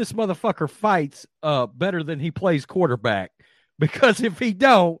 I hope this motherfucker fights better than he plays quarterback, because if he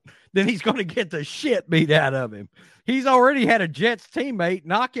don't, then he's going to get the shit beat out of him. He's already had a Jets teammate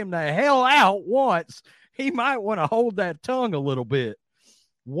knock him the hell out once. He might want to hold that tongue a little bit.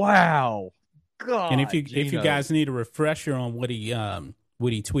 Wow. God. And if you guys need a refresher on what he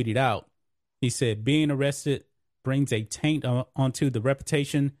tweeted out, he said being arrested brings a taint onto the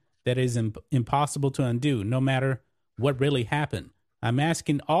reputation that is impossible to undo, no matter what really happened. I'm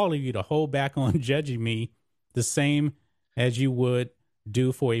asking all of you to hold back on judging me the same as you would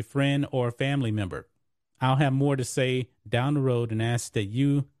do for a friend or a family member. I'll have more to say down the road and ask that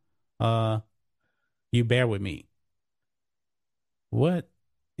you bear with me. What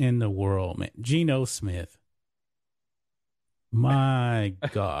in the world, man? Geno Smith. My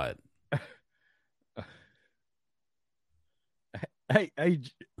God. Hey,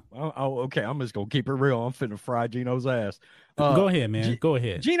 okay. I'm just gonna keep it real. I'm finna fry Geno's ass. Go ahead, man. Go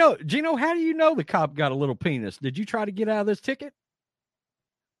ahead. Geno, how do you know the cop got a little penis? Did you try to get out of this ticket?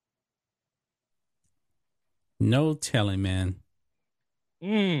 No telling, man.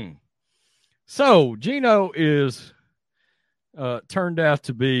 So Geno is turned out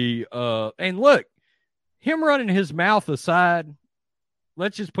to be and look, him running his mouth aside,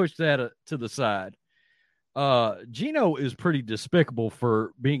 let's just push that to the side. Geno is pretty despicable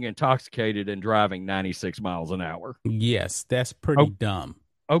for being intoxicated and driving 96 miles an hour. Yes, that's pretty dumb.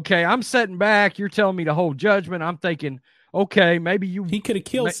 Okay, I'm sitting back. You're telling me to hold judgment. I'm thinking, okay, maybe he could have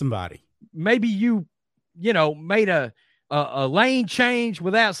killed somebody. Maybe you made a lane change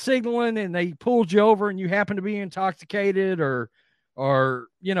without signaling and they pulled you over and you happen to be intoxicated or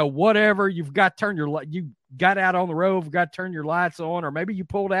whatever. You got out on the road, got to turn your lights on, or maybe you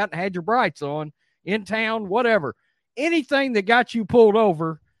pulled out and had your brights on in town, whatever. Anything that got you pulled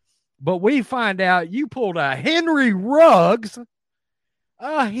over, But we find out you pulled a Henry Ruggs,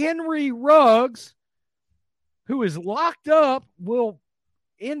 who is locked up, will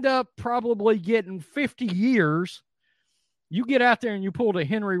end up probably getting 50 years. You get out there and you pulled a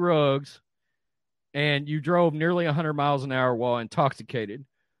Henry Ruggs, and you drove nearly 100 miles an hour while intoxicated.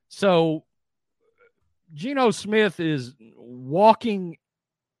 So Geno Smith is walking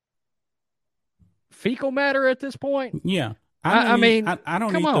fecal matter at this point. Yeah. I mean, I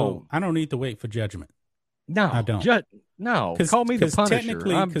don't need to wait for judgment. No, I don't. No, call me the Punisher.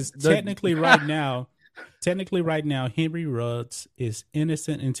 Technically right now, Henry Ruggs is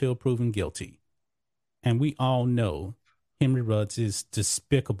innocent until proven guilty. And we all know Henry Ruggs is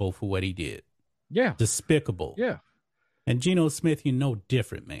despicable for what he did. Yeah. Despicable. Yeah. And Geno Smith, you know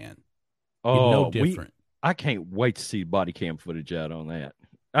different, man. Different. I can't wait to see body cam footage out on that.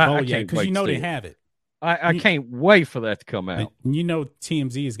 Because you know they have it. I can't wait for that to come out. You know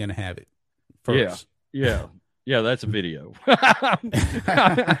TMZ is going to have it first. Yeah, that's a video.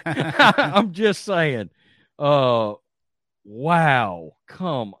 I'm just saying. Wow,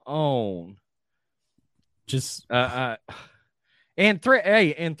 come on. Just and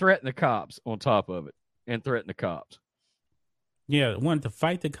threaten the cops on top of it, and threaten the cops. Yeah, wanted to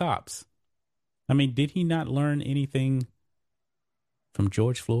fight the cops. I mean, did he not learn anything from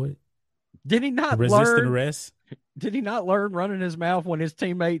George Floyd? Did he not resisting arrest? Did he not learn running his mouth when his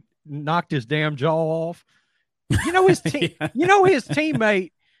teammate knocked his damn jaw off? You know his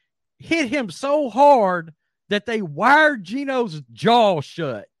teammate hit him so hard that they wired Geno's jaw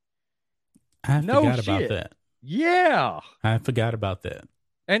shut. I forgot about that. Yeah. I forgot about that.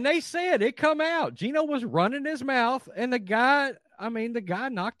 And they said it come out. Geno was running his mouth, and the guy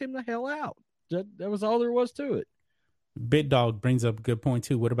knocked him the hell out. That was all there was to it. Bit Dog brings up a good point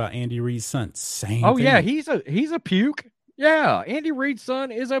too. What about Andy Reid's son? Same thing. Yeah, he's a puke. Yeah, Andy Reid's son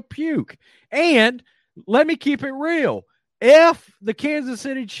is a puke. And let me keep it real. F the Kansas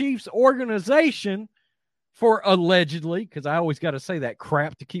City Chiefs organization for allegedly, because I always got to say that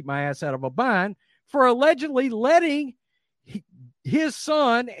crap to keep my ass out of a bind, for allegedly letting his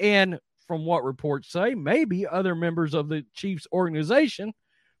son, and from what reports say, maybe other members of the Chiefs organization,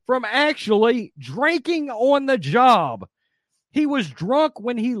 from actually drinking on the job. He was drunk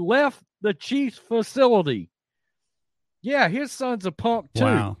when he left the Chiefs facility. Yeah, his son's a punk too.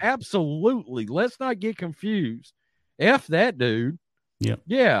 Wow. Absolutely. Let's not get confused. F that dude. Yep.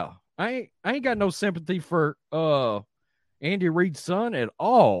 Yeah. I ain't got no sympathy for Andy Reid's son at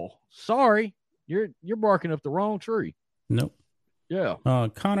all. Sorry. You're barking up the wrong tree. Nope. Yeah.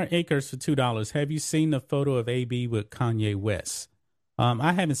 Connor Akers for $2. Have you seen the photo of AB with Kanye West?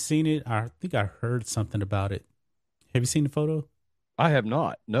 I haven't seen it. I think I heard something about it. Have you seen the photo? I have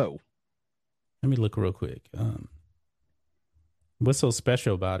not. No. Let me look real quick. What's so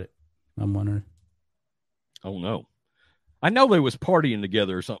special about it? I'm wondering. Oh, no. I know they was partying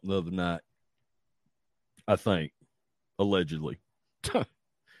together or something the other night. I think. Allegedly.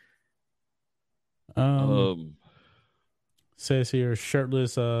 Says here,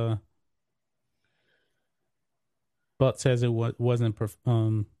 shirtless, Butt says it wasn't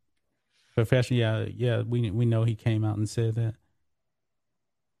professional. Yeah, we know he came out and said that.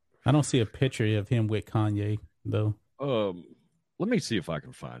 I don't see a picture of him with Kanye though. Let me see if I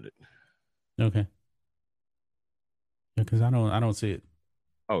can find it. Okay. Yeah, because I don't see it.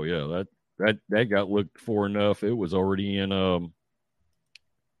 Oh yeah, that got looked for enough. It was already in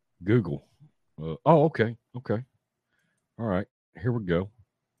Google. Okay. All right, here we go.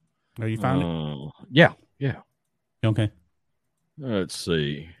 Are you found it? Yeah. Okay. Let's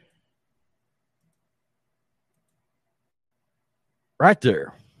see. Right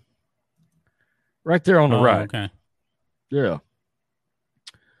there on the right. Okay. Yeah.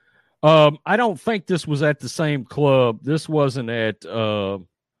 I don't think this was at the same club. This wasn't at that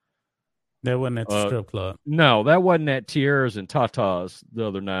wasn't at the strip club. No, that wasn't at Tierra's and Tata's the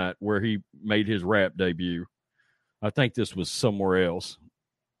other night where he made his rap debut. I think this was somewhere else.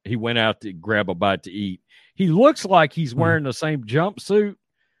 He went out to grab a bite to eat. He looks like he's wearing the same jumpsuit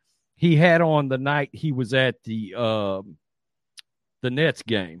he had on the night he was at the Nets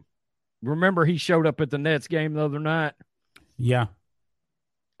game. Remember he showed up at the Nets game the other night? Yeah.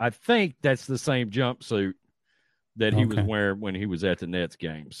 I think that's the same jumpsuit that he was wearing when he was at the Nets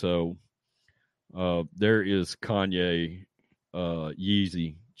game. So there is Kanye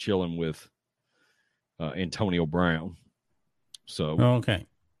Yeezy chilling with Antonio Brown. So okay.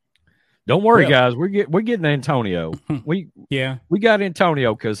 Don't worry, guys. We're getting Antonio. We got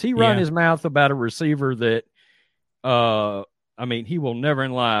Antonio because he run his mouth about a receiver that he will never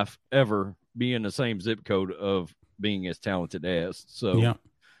in life ever be in the same zip code of being as talented as. So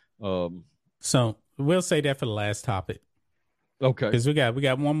So we'll say that for the last topic. Okay. Because we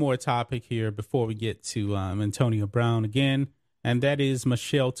got one more topic here before we get to Antonio Brown again, and that is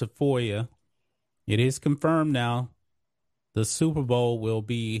Michelle Tafoya. It is confirmed now. The Super Bowl will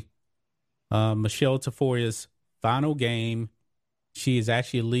be Michelle Tafoya's final game. She is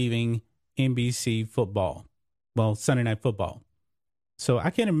actually leaving NBC football. Well, Sunday Night Football. So I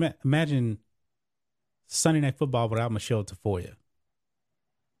can't imagine Sunday Night Football without Michelle Tafoya.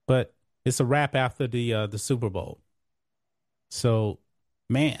 But it's a wrap after the Super Bowl. So,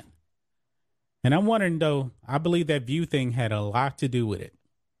 man. And I'm wondering, though, I believe that View thing had a lot to do with it.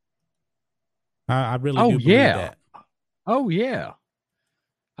 I really do believe that. Oh, yeah.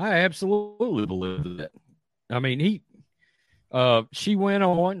 I absolutely believe that. I mean, she went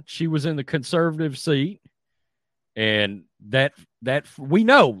on. She was in the conservative seat. And that we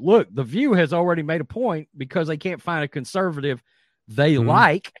know, look, The View has already made a point because they can't find a conservative they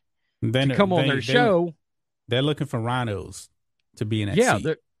like to come on their show. They're looking for rhinos to be in that seat.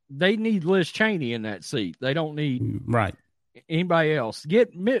 Yeah, they need Liz Cheney in that seat. They don't need anybody else.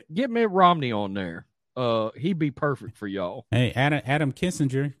 Get Mitt Romney on there. He'd be perfect for y'all. Hey, Adam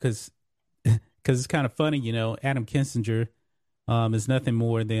Kinzinger, because it's kind of funny, Adam Kinzinger is nothing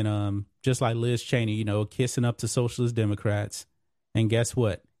more than just like Liz Cheney, kissing up to Socialist Democrats. And guess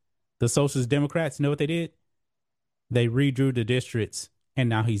what? The Socialist Democrats, know what they did? They redrew the districts, and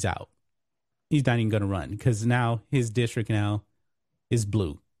now he's out. He's not even going to run because now his district now is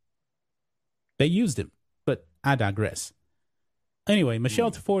blue. They used him, but I digress. Anyway,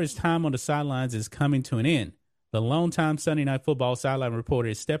 Michelle Tafoya's time on the sidelines is coming to an end. The longtime Sunday Night Football sideline reporter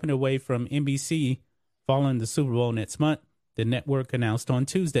is stepping away from NBC following the Super Bowl next month, the network announced on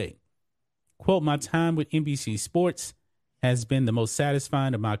Tuesday. Quote, "My time with NBC Sports has been the most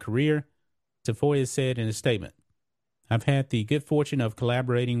satisfying of my career," Tafoya said in a statement. "I've had the good fortune of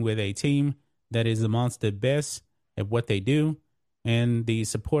collaborating with a team that is amongst the best at what they do, and the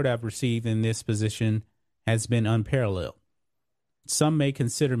support I've received in this position has been unparalleled. Some may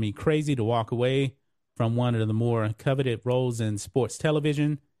consider me crazy to walk away from one of the more coveted roles in sports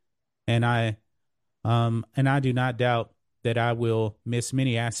television, and I do not doubt that I will miss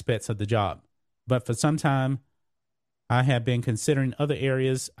many aspects of the job. But for some time, I have been considering other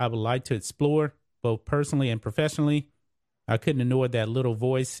areas I would like to explore, both personally and professionally. I couldn't ignore that little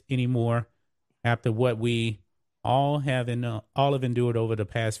voice anymore after what we all have endured over the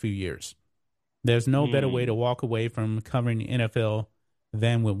past few years. There's no better way to walk away from covering the NFL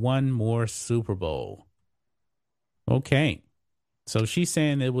than with one more Super Bowl." Okay. So she's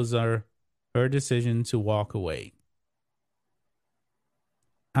saying it was her decision to walk away.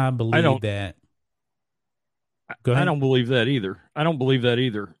 I believe that. Go ahead. I don't believe that either.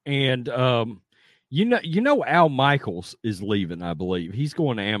 And Al Michaels is leaving, I believe. He's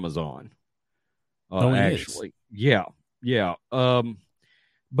going to Amazon. Actually. Yeah.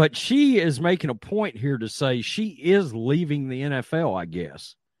 But she is making a point here to say she is leaving the NFL, I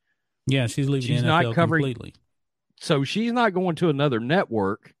guess. Yeah, she's leaving the NFL completely. So she's not going to another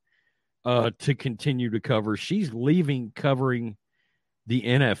network to continue to cover. She's leaving covering the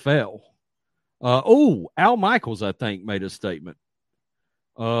NFL. Al Michaels, I think, made a statement.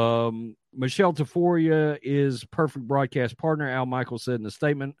 Michelle Tafoya is perfect broadcast partner, Al Michaels said in the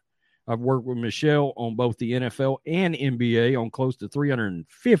statement. "I've worked with Michelle on both the NFL and NBA on close to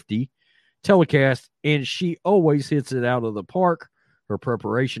 350 telecasts, and she always hits it out of the park. Her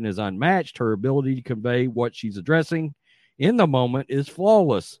preparation is unmatched. Her ability to convey what she's addressing in the moment is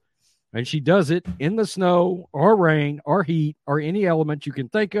flawless. And she does it in the snow or rain or heat or any element you can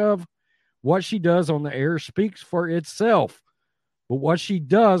think of. What she does on the air speaks for itself. But what she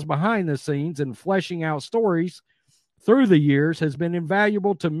does behind the scenes and fleshing out stories through the years has been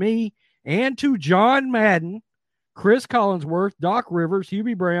invaluable to me and to John Madden, Chris Collinsworth, Doc Rivers,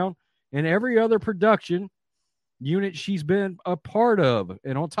 Hubie Brown, and every other production unit she's been a part of.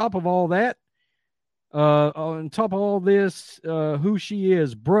 And on top of all that, who she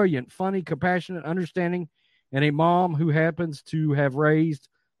is: brilliant, funny, compassionate, understanding, and a mom who happens to have raised,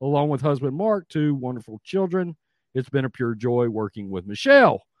 along with husband Mark, 2 wonderful children. It's been a pure joy working with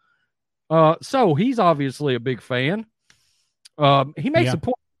Michelle." So he's obviously a big fan. He makes a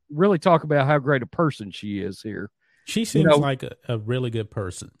point to really talk about how great a person she is here. She seems like a really good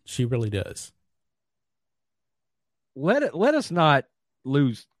person. She really does. Let us not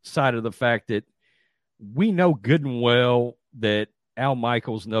lose sight of the fact that we know good and well that Al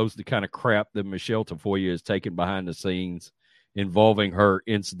Michaels knows the kind of crap that Michelle Tafoya has taken behind the scenes involving her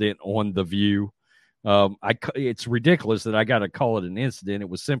incident on The View. It's ridiculous that I got to call it an incident. It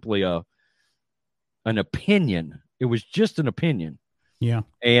was simply an opinion. It was just an opinion. Yeah.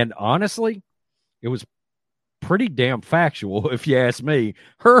 And honestly, it was pretty damn factual, if you ask me.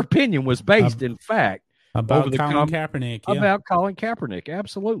 Her opinion was based in fact about Colin Kaepernick. Yeah. About Colin Kaepernick,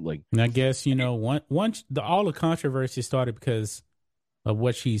 absolutely. And I guess, once all the controversy started because of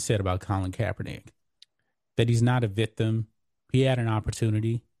what she said about Colin Kaepernick, that he's not a victim. He had an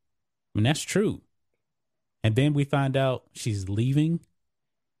opportunity. I mean, that's true. And then we find out she's leaving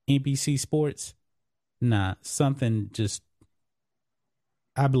NBC Sports. Nah, something just,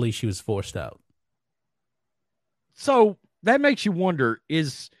 I believe she was forced out. So that makes you wonder,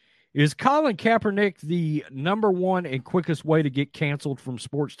 is Colin Kaepernick the number one and quickest way to get canceled from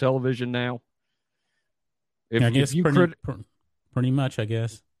sports television now? Pretty much, I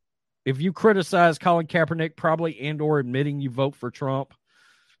guess. If you criticize Colin Kaepernick, probably and/or admitting you vote for Trump,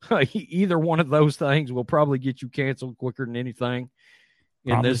 either one of those things will probably get you canceled quicker than anything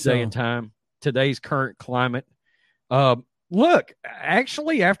in probably this day and time, today's current climate. Look,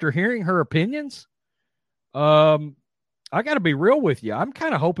 actually, after hearing her opinions, I got to be real with you. I'm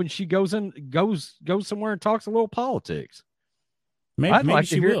kind of hoping she goes somewhere and talks a little politics. Maybe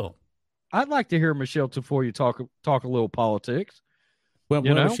she will. I'd like to hear Michelle Tafoya talk a little politics. Well,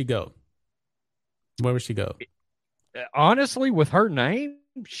 where would she go? Where would she go? Honestly, with her name,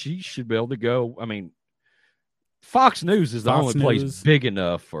 she should be able to go. I mean, Fox News is the only place big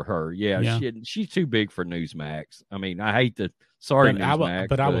enough for her. Yeah. She's too big for Newsmax. I mean, I hate to. Sorry, Newsmax.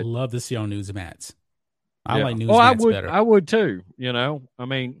 But I would love to see on Newsmax. I like Newsmax better. I would too. I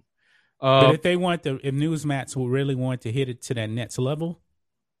mean, but if Newsmax will really want to hit it to that next level,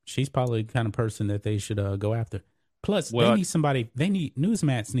 she's probably the kind of person that they should go after. Plus, they need somebody.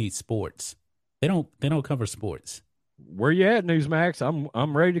 Newsmax needs sports. They don't cover sports. Where you at, Newsmax?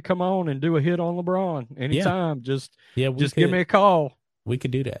 I'm ready to come on and do a hit on LeBron anytime. Yeah. Just give me a call. We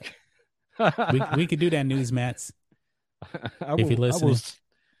could do that. we could do that, Newsmax. If you're listening.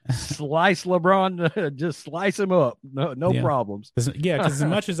 Slice LeBron, just slice him up. No problems. Because as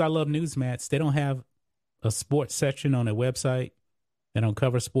much as I love Newsmax, they don't have a sports section on their website. They don't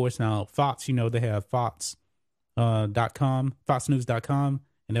cover sports. Now, Fox, they have Fox.com, FoxNews.com,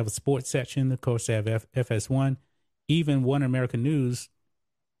 and they have a sports section. Of course, they have FS1. Even One American News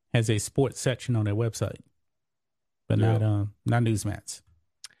has a sports section on their website, but not Newsmax.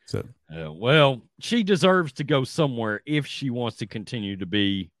 So, well, she deserves to go somewhere if she wants to continue to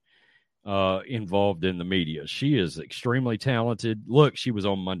be involved in the media. She is extremely talented. Look, she was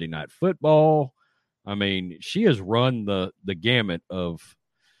on Monday Night Football. I mean, she has run the gamut of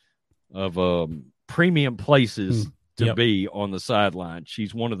premium places to be on the sideline.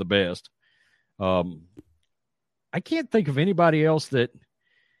 She's one of the best. I can't think of anybody else that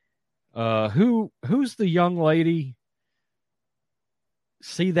who's the young lady.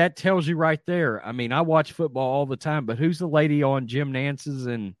 See, that tells you right there. I mean, I watch football all the time, but who's the lady on Jim Nance's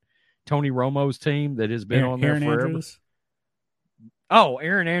and Tony Romo's team that has been on there forever? Andrews? Oh,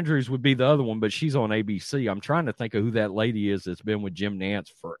 Erin Andrews would be the other one, but she's on ABC. I'm trying to think of who that lady is that's been with Jim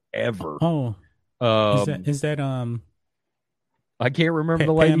Nance forever. Oh, is that I can't remember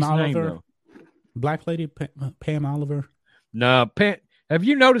the lady's name though. Black lady, Pam Oliver. No, have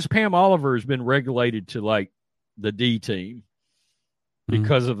you noticed Pam Oliver has been regulated to like the D team?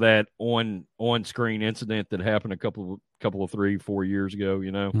 Because of that on-screen incident that happened a couple of 3-4 years ago,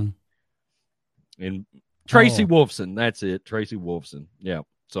 And Tracy Wolfson, that's it. Tracy Wolfson. Yeah.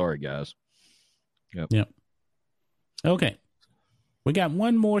 Sorry, guys. Yep. Okay. We got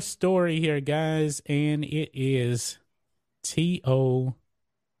one more story here, guys, and it is T.O.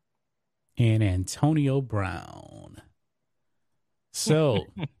 and Antonio Brown. So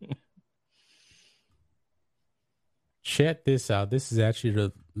check this out. This is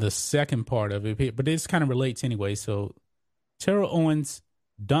actually the second part of it, but this kind of relates anyway. So Terrell Owens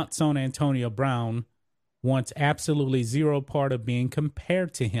dunks on Antonio Brown, wants absolutely zero part of being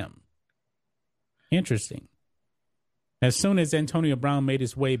compared to him. Interesting. As soon as Antonio Brown made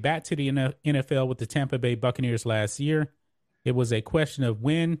his way back to the NFL with the Tampa Bay Buccaneers last year, it was a question of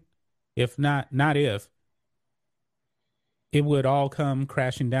when, if not if, it would all come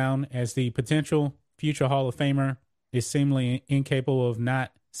crashing down, as the potential future Hall of Famer is seemingly incapable of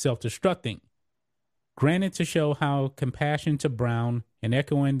not self-destructing. Granted, to show how compassion to Brown and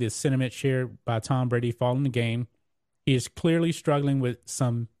echoing the sentiment shared by Tom Brady following the game, he is clearly struggling with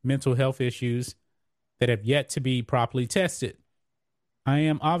some mental health issues that have yet to be properly tested. I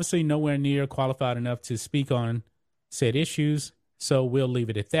am obviously nowhere near qualified enough to speak on said issues, so we'll leave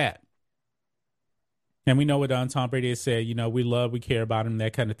it at that. And we know what Tom Brady has said, we care about him,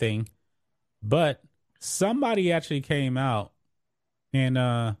 that kind of thing. But somebody actually came out and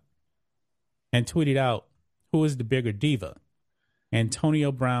tweeted out, who is the bigger diva?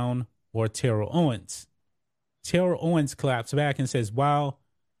 Antonio Brown or Terrell Owens. Terrell Owens claps back and says, "Wow,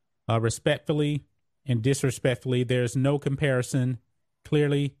 respectfully and disrespectfully, there's no comparison.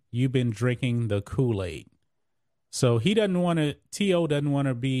 Clearly, you've been drinking the Kool-Aid." So he doesn't want to, T.O. doesn't want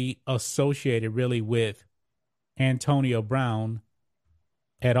to be associated really with Antonio Brown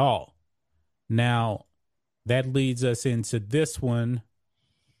at all. Now, that leads us into this one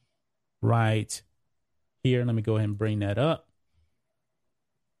right here. Let me go ahead and bring that up.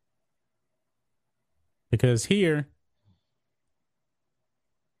 Because here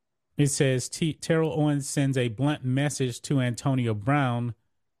it says Terrell Owens sends a blunt message to Antonio Brown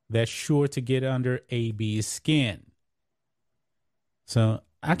that's sure to get under AB's skin. So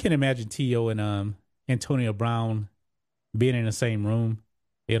I can imagine T.O. and Antonio Brown being in the same room.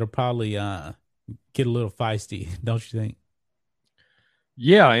 It'll probably get a little feisty, don't you think?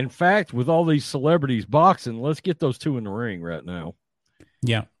 Yeah, in fact, with all these celebrities boxing, let's get those two in the ring right now.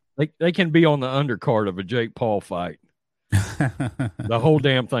 Yeah. They can be on the undercard of a Jake Paul fight. The whole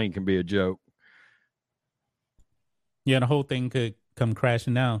damn thing can be a joke. Yeah, the whole thing could come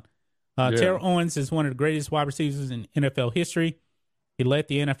crashing down. Terrell Owens is one of the greatest wide receivers in NFL history. He led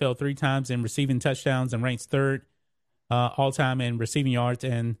the NFL 3 times in receiving touchdowns and ranks 3rd all-time in receiving yards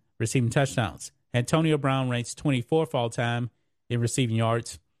and receiving touchdowns. Antonio Brown ranks 24th all-time in receiving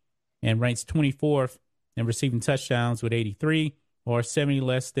yards and ranks 24th in receiving touchdowns with 83, or 70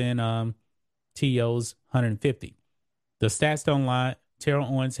 less than T.O.'s 150. The stats don't lie. Terrell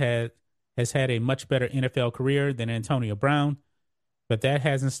Owens has had a much better NFL career than Antonio Brown, but that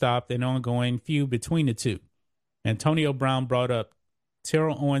hasn't stopped an ongoing feud between the two. Antonio Brown brought up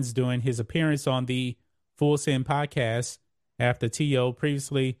Terrell Owens doing his appearance on the Full Send podcast after T.O.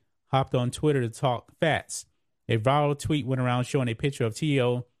 previously hopped on Twitter to talk fats. A viral tweet went around showing a picture of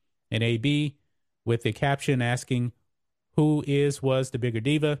T.O. and AB with the caption asking, "Who was the bigger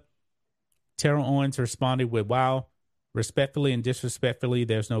diva?" Terrell Owens responded with, "Wow, respectfully and disrespectfully,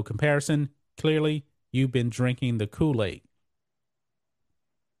 there's no comparison. Clearly, you've been drinking the Kool-Aid."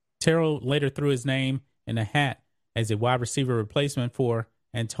 Terrell later threw his name in a hat as a wide receiver replacement for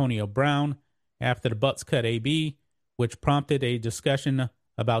Antonio Brown after the Bucs cut AB, which prompted a discussion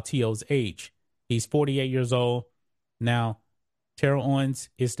about T.O.'s age. He's 48 years old. Now, Terrell Owens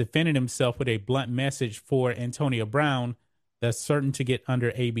is defending himself with a blunt message for Antonio Brown that's certain to get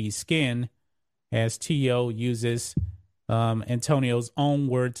under AB's skin, as T.O. uses Antonio's own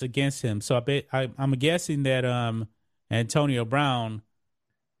words against him. So I'm guessing that Antonio Brown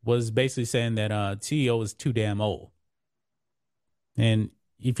was basically saying that T.O. is too damn old. And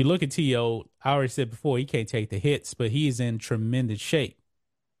if you look at T.O., I already said before, he can't take the hits, but he's in tremendous shape.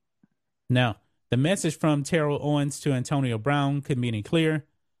 Now, the message from Terrell Owens to Antonio Brown couldn't be any clearer.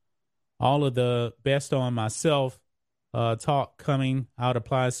 All of the best on myself talk coming out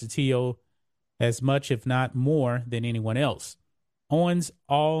applies to T.O. as much, if not more, than anyone else. Owens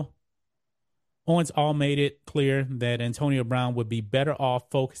all made it clear that Antonio Brown would be better off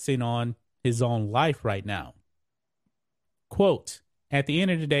focusing on his own life right now. Quote, "At the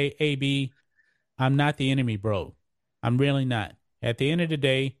end of the day, AB, I'm not the enemy, bro. I'm really not. At the end of the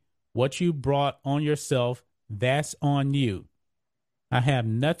day, what you brought on yourself, that's on you. I have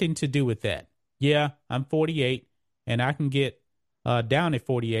nothing to do with that. Yeah, I'm 48, and I can get down at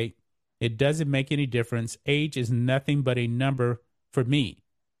 48. It doesn't make any difference. Age is nothing but a number for me.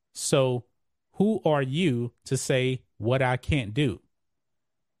 So who are you to say what I can't do?"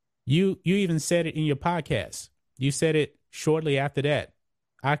 You even said it in your podcast. You said it shortly after that.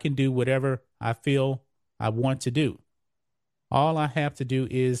 I can do whatever I feel I want to do. All I have to do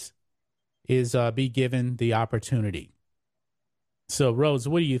is be given the opportunity. So, Rose,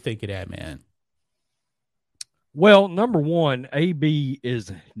 what do you think of that, man? Well, number one, AB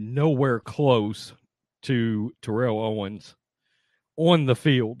is nowhere close to Terrell Owens on the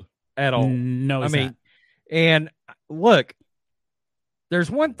field at all. No, he's not. And look,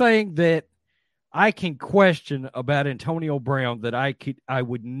 there's one thing that I can question about Antonio Brown that I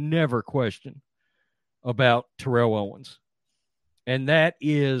would never question about Terrell Owens. And that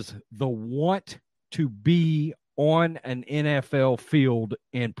is the want to be on an NFL field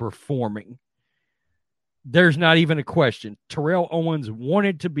and performing. There's not even a question. Terrell Owens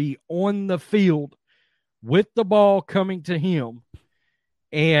wanted to be on the field with the ball coming to him.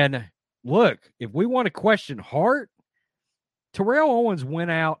 And look, if we want to question heart, Terrell Owens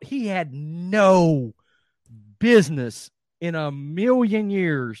went out. He had no business in a million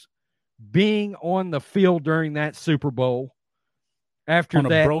years being on the field during that Super Bowl. After on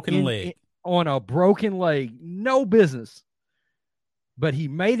a broken leg. On a broken leg. No business. But he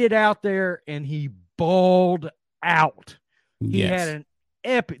made it out there and he balled out. He had an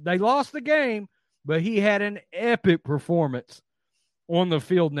epic. They lost the game, but he had an epic performance on the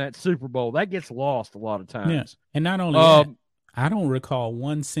field in that Super Bowl. That gets lost a lot of times. Yeah. And not only that, I don't recall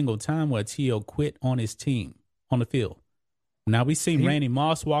one single time where T.O. quit on his team on the field. Now, we've seen Randy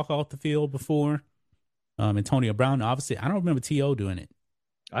Moss walk off the field before. Antonio Brown, obviously, I don't remember T.O. doing it.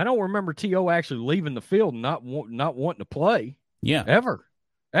 I don't remember T.O. actually leaving the field and not wanting to play. Yeah. Ever.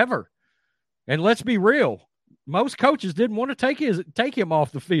 And let's be real. Most coaches didn't want to take him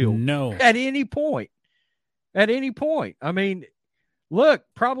off the field. No. At any point. I mean, look,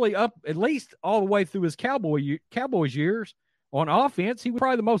 probably up at least all the way through his Cowboys years on offense, he was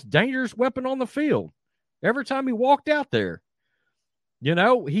probably the most dangerous weapon on the field. Every time he walked out there. You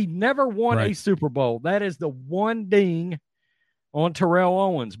know, he never won a Super Bowl. That is the one ding on Terrell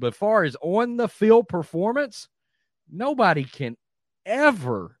Owens. But as far as on the field performance, nobody can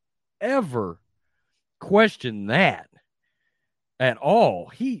ever question that at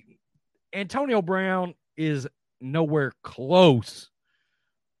all. Antonio Brown is nowhere close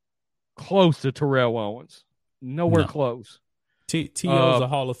to Terrell Owens. Nowhere close. T.O. is a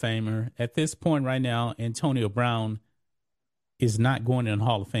Hall of Famer. At this point right now, Antonio Brown is not going in the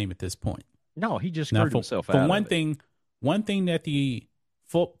Hall of Fame at this point. No, he just screwed himself out. One thing that the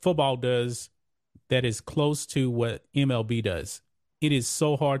football does that is close to what MLB does, it is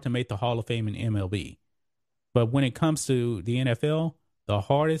so hard to make the Hall of Fame in MLB. But when it comes to the NFL, the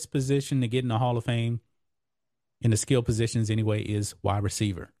hardest position to get in the Hall of Fame, in the skill positions anyway, is wide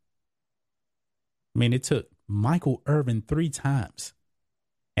receiver. I mean, it took Michael Irvin 3 times.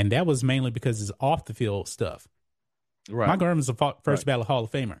 And that was mainly because it's off the field stuff. Right. Michael Irvin's the first ballot Hall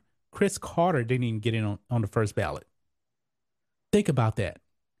of Famer. Chris Carter didn't even get in on the first ballot. Think about that.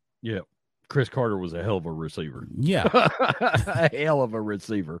 Yeah. Chris Carter was a hell of a receiver. Yeah. A hell of a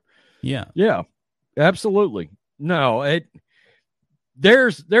receiver. Yeah. Yeah. Absolutely. No,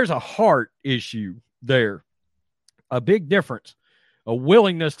 there's a heart issue there. A big difference. A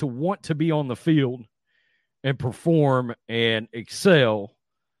willingness to want to be on the field and perform and excel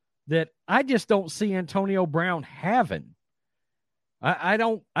that I just don't see Antonio Brown having. I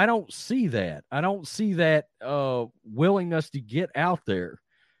don't see that. I don't see that willingness to get out there.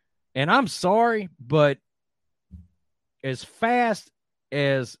 And I'm sorry, but as fast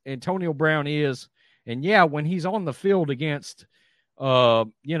as Antonio Brown is, and yeah, when he's on the field against cut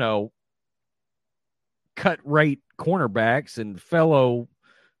rate cornerbacks and fellow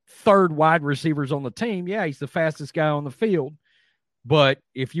third wide receivers on the team, yeah, he's the fastest guy on the field. But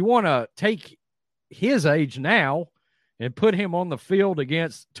if you want to take his age now and put him on the field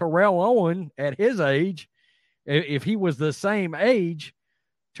against Terrell Owens at his age, if he was the same age,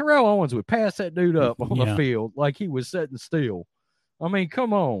 Terrell Owens would pass that dude up on the field like he was sitting still. I mean,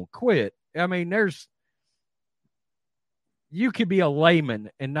 come on, quit. I mean, you could be a layman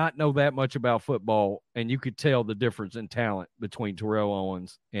and not know that much about football, and you could tell the difference in talent between Terrell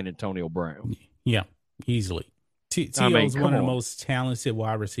Owens and Antonio Brown. Yeah, easily. T.O.'s one of the most talented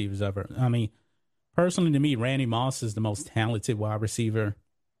wide receivers ever. I mean, personally to me, Randy Moss is the most talented wide receiver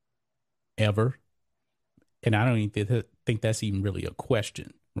ever. And I don't even think that's even really a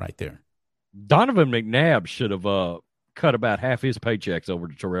question right there. Donovan McNabb should have cut about half his paychecks over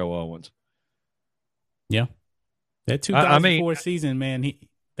to Terrell Owens. Yeah. That 2004 season, man,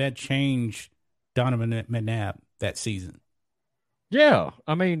 that changed Donovan McNabb that season. Yeah.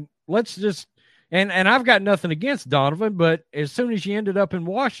 I mean, let's just and I've got nothing against Donovan, but as soon as you ended up in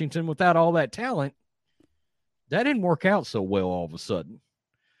Washington without all that talent, that didn't work out so well all of a sudden.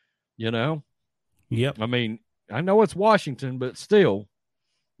 You know? Yep. I mean, I know it's Washington, but still,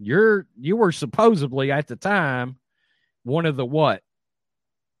 you were supposedly at the time one of the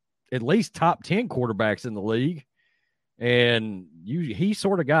at least top 10 quarterbacks in the league. And he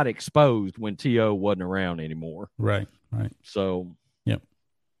sort of got exposed when T.O. wasn't around anymore. Right. So, yep.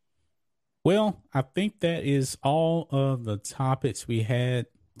 Well, I think that is all of the topics we had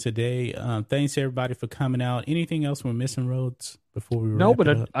today. Thanks everybody for coming out. Anything else we're missing, Rhodes, before we wrap it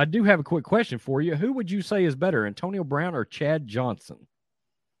up? I do have a quick question for you. Who would you say is better, Antonio Brown or Chad Johnson?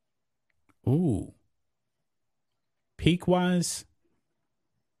 Ooh. Peak-wise,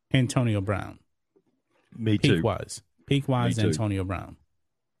 Antonio Brown. Me too. Peak-wise, Antonio Brown.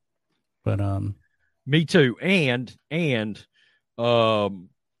 But me too. And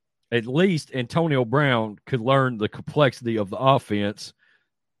at least Antonio Brown could learn the complexity of the offense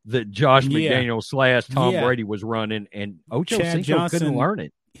that Josh McDaniels / Tom Brady was running, and Ocho Cinco couldn't learn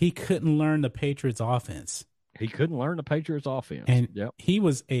it. He couldn't learn the Patriots offense. And he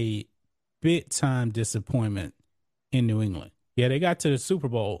was a big-time disappointment in New England. Yeah, they got to the Super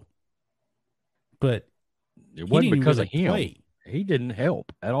Bowl, but It wasn't because of him. Play. He didn't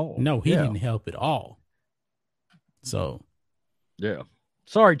help at all. No, he didn't help at all. So, yeah.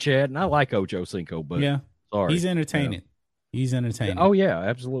 Sorry, Chad. And I like Ocho Cinco, but sorry. He's entertaining. Yeah. He's entertaining. Oh, yeah,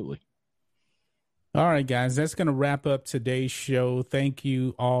 absolutely. All right, guys. That's going to wrap up today's show. Thank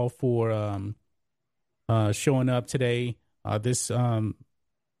you all for showing up today. This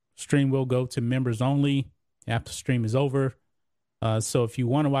stream will go to members only after the stream is over. So if you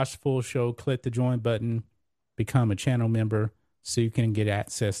want to watch the full show, click the join button, become a channel member so you can get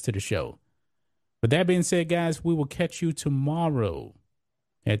access to the show. With that being said, guys, we will catch you tomorrow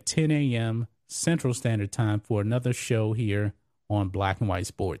at 10 a.m. Central Standard Time for another show here on Black and White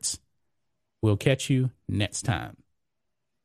Sports. We'll catch you next time.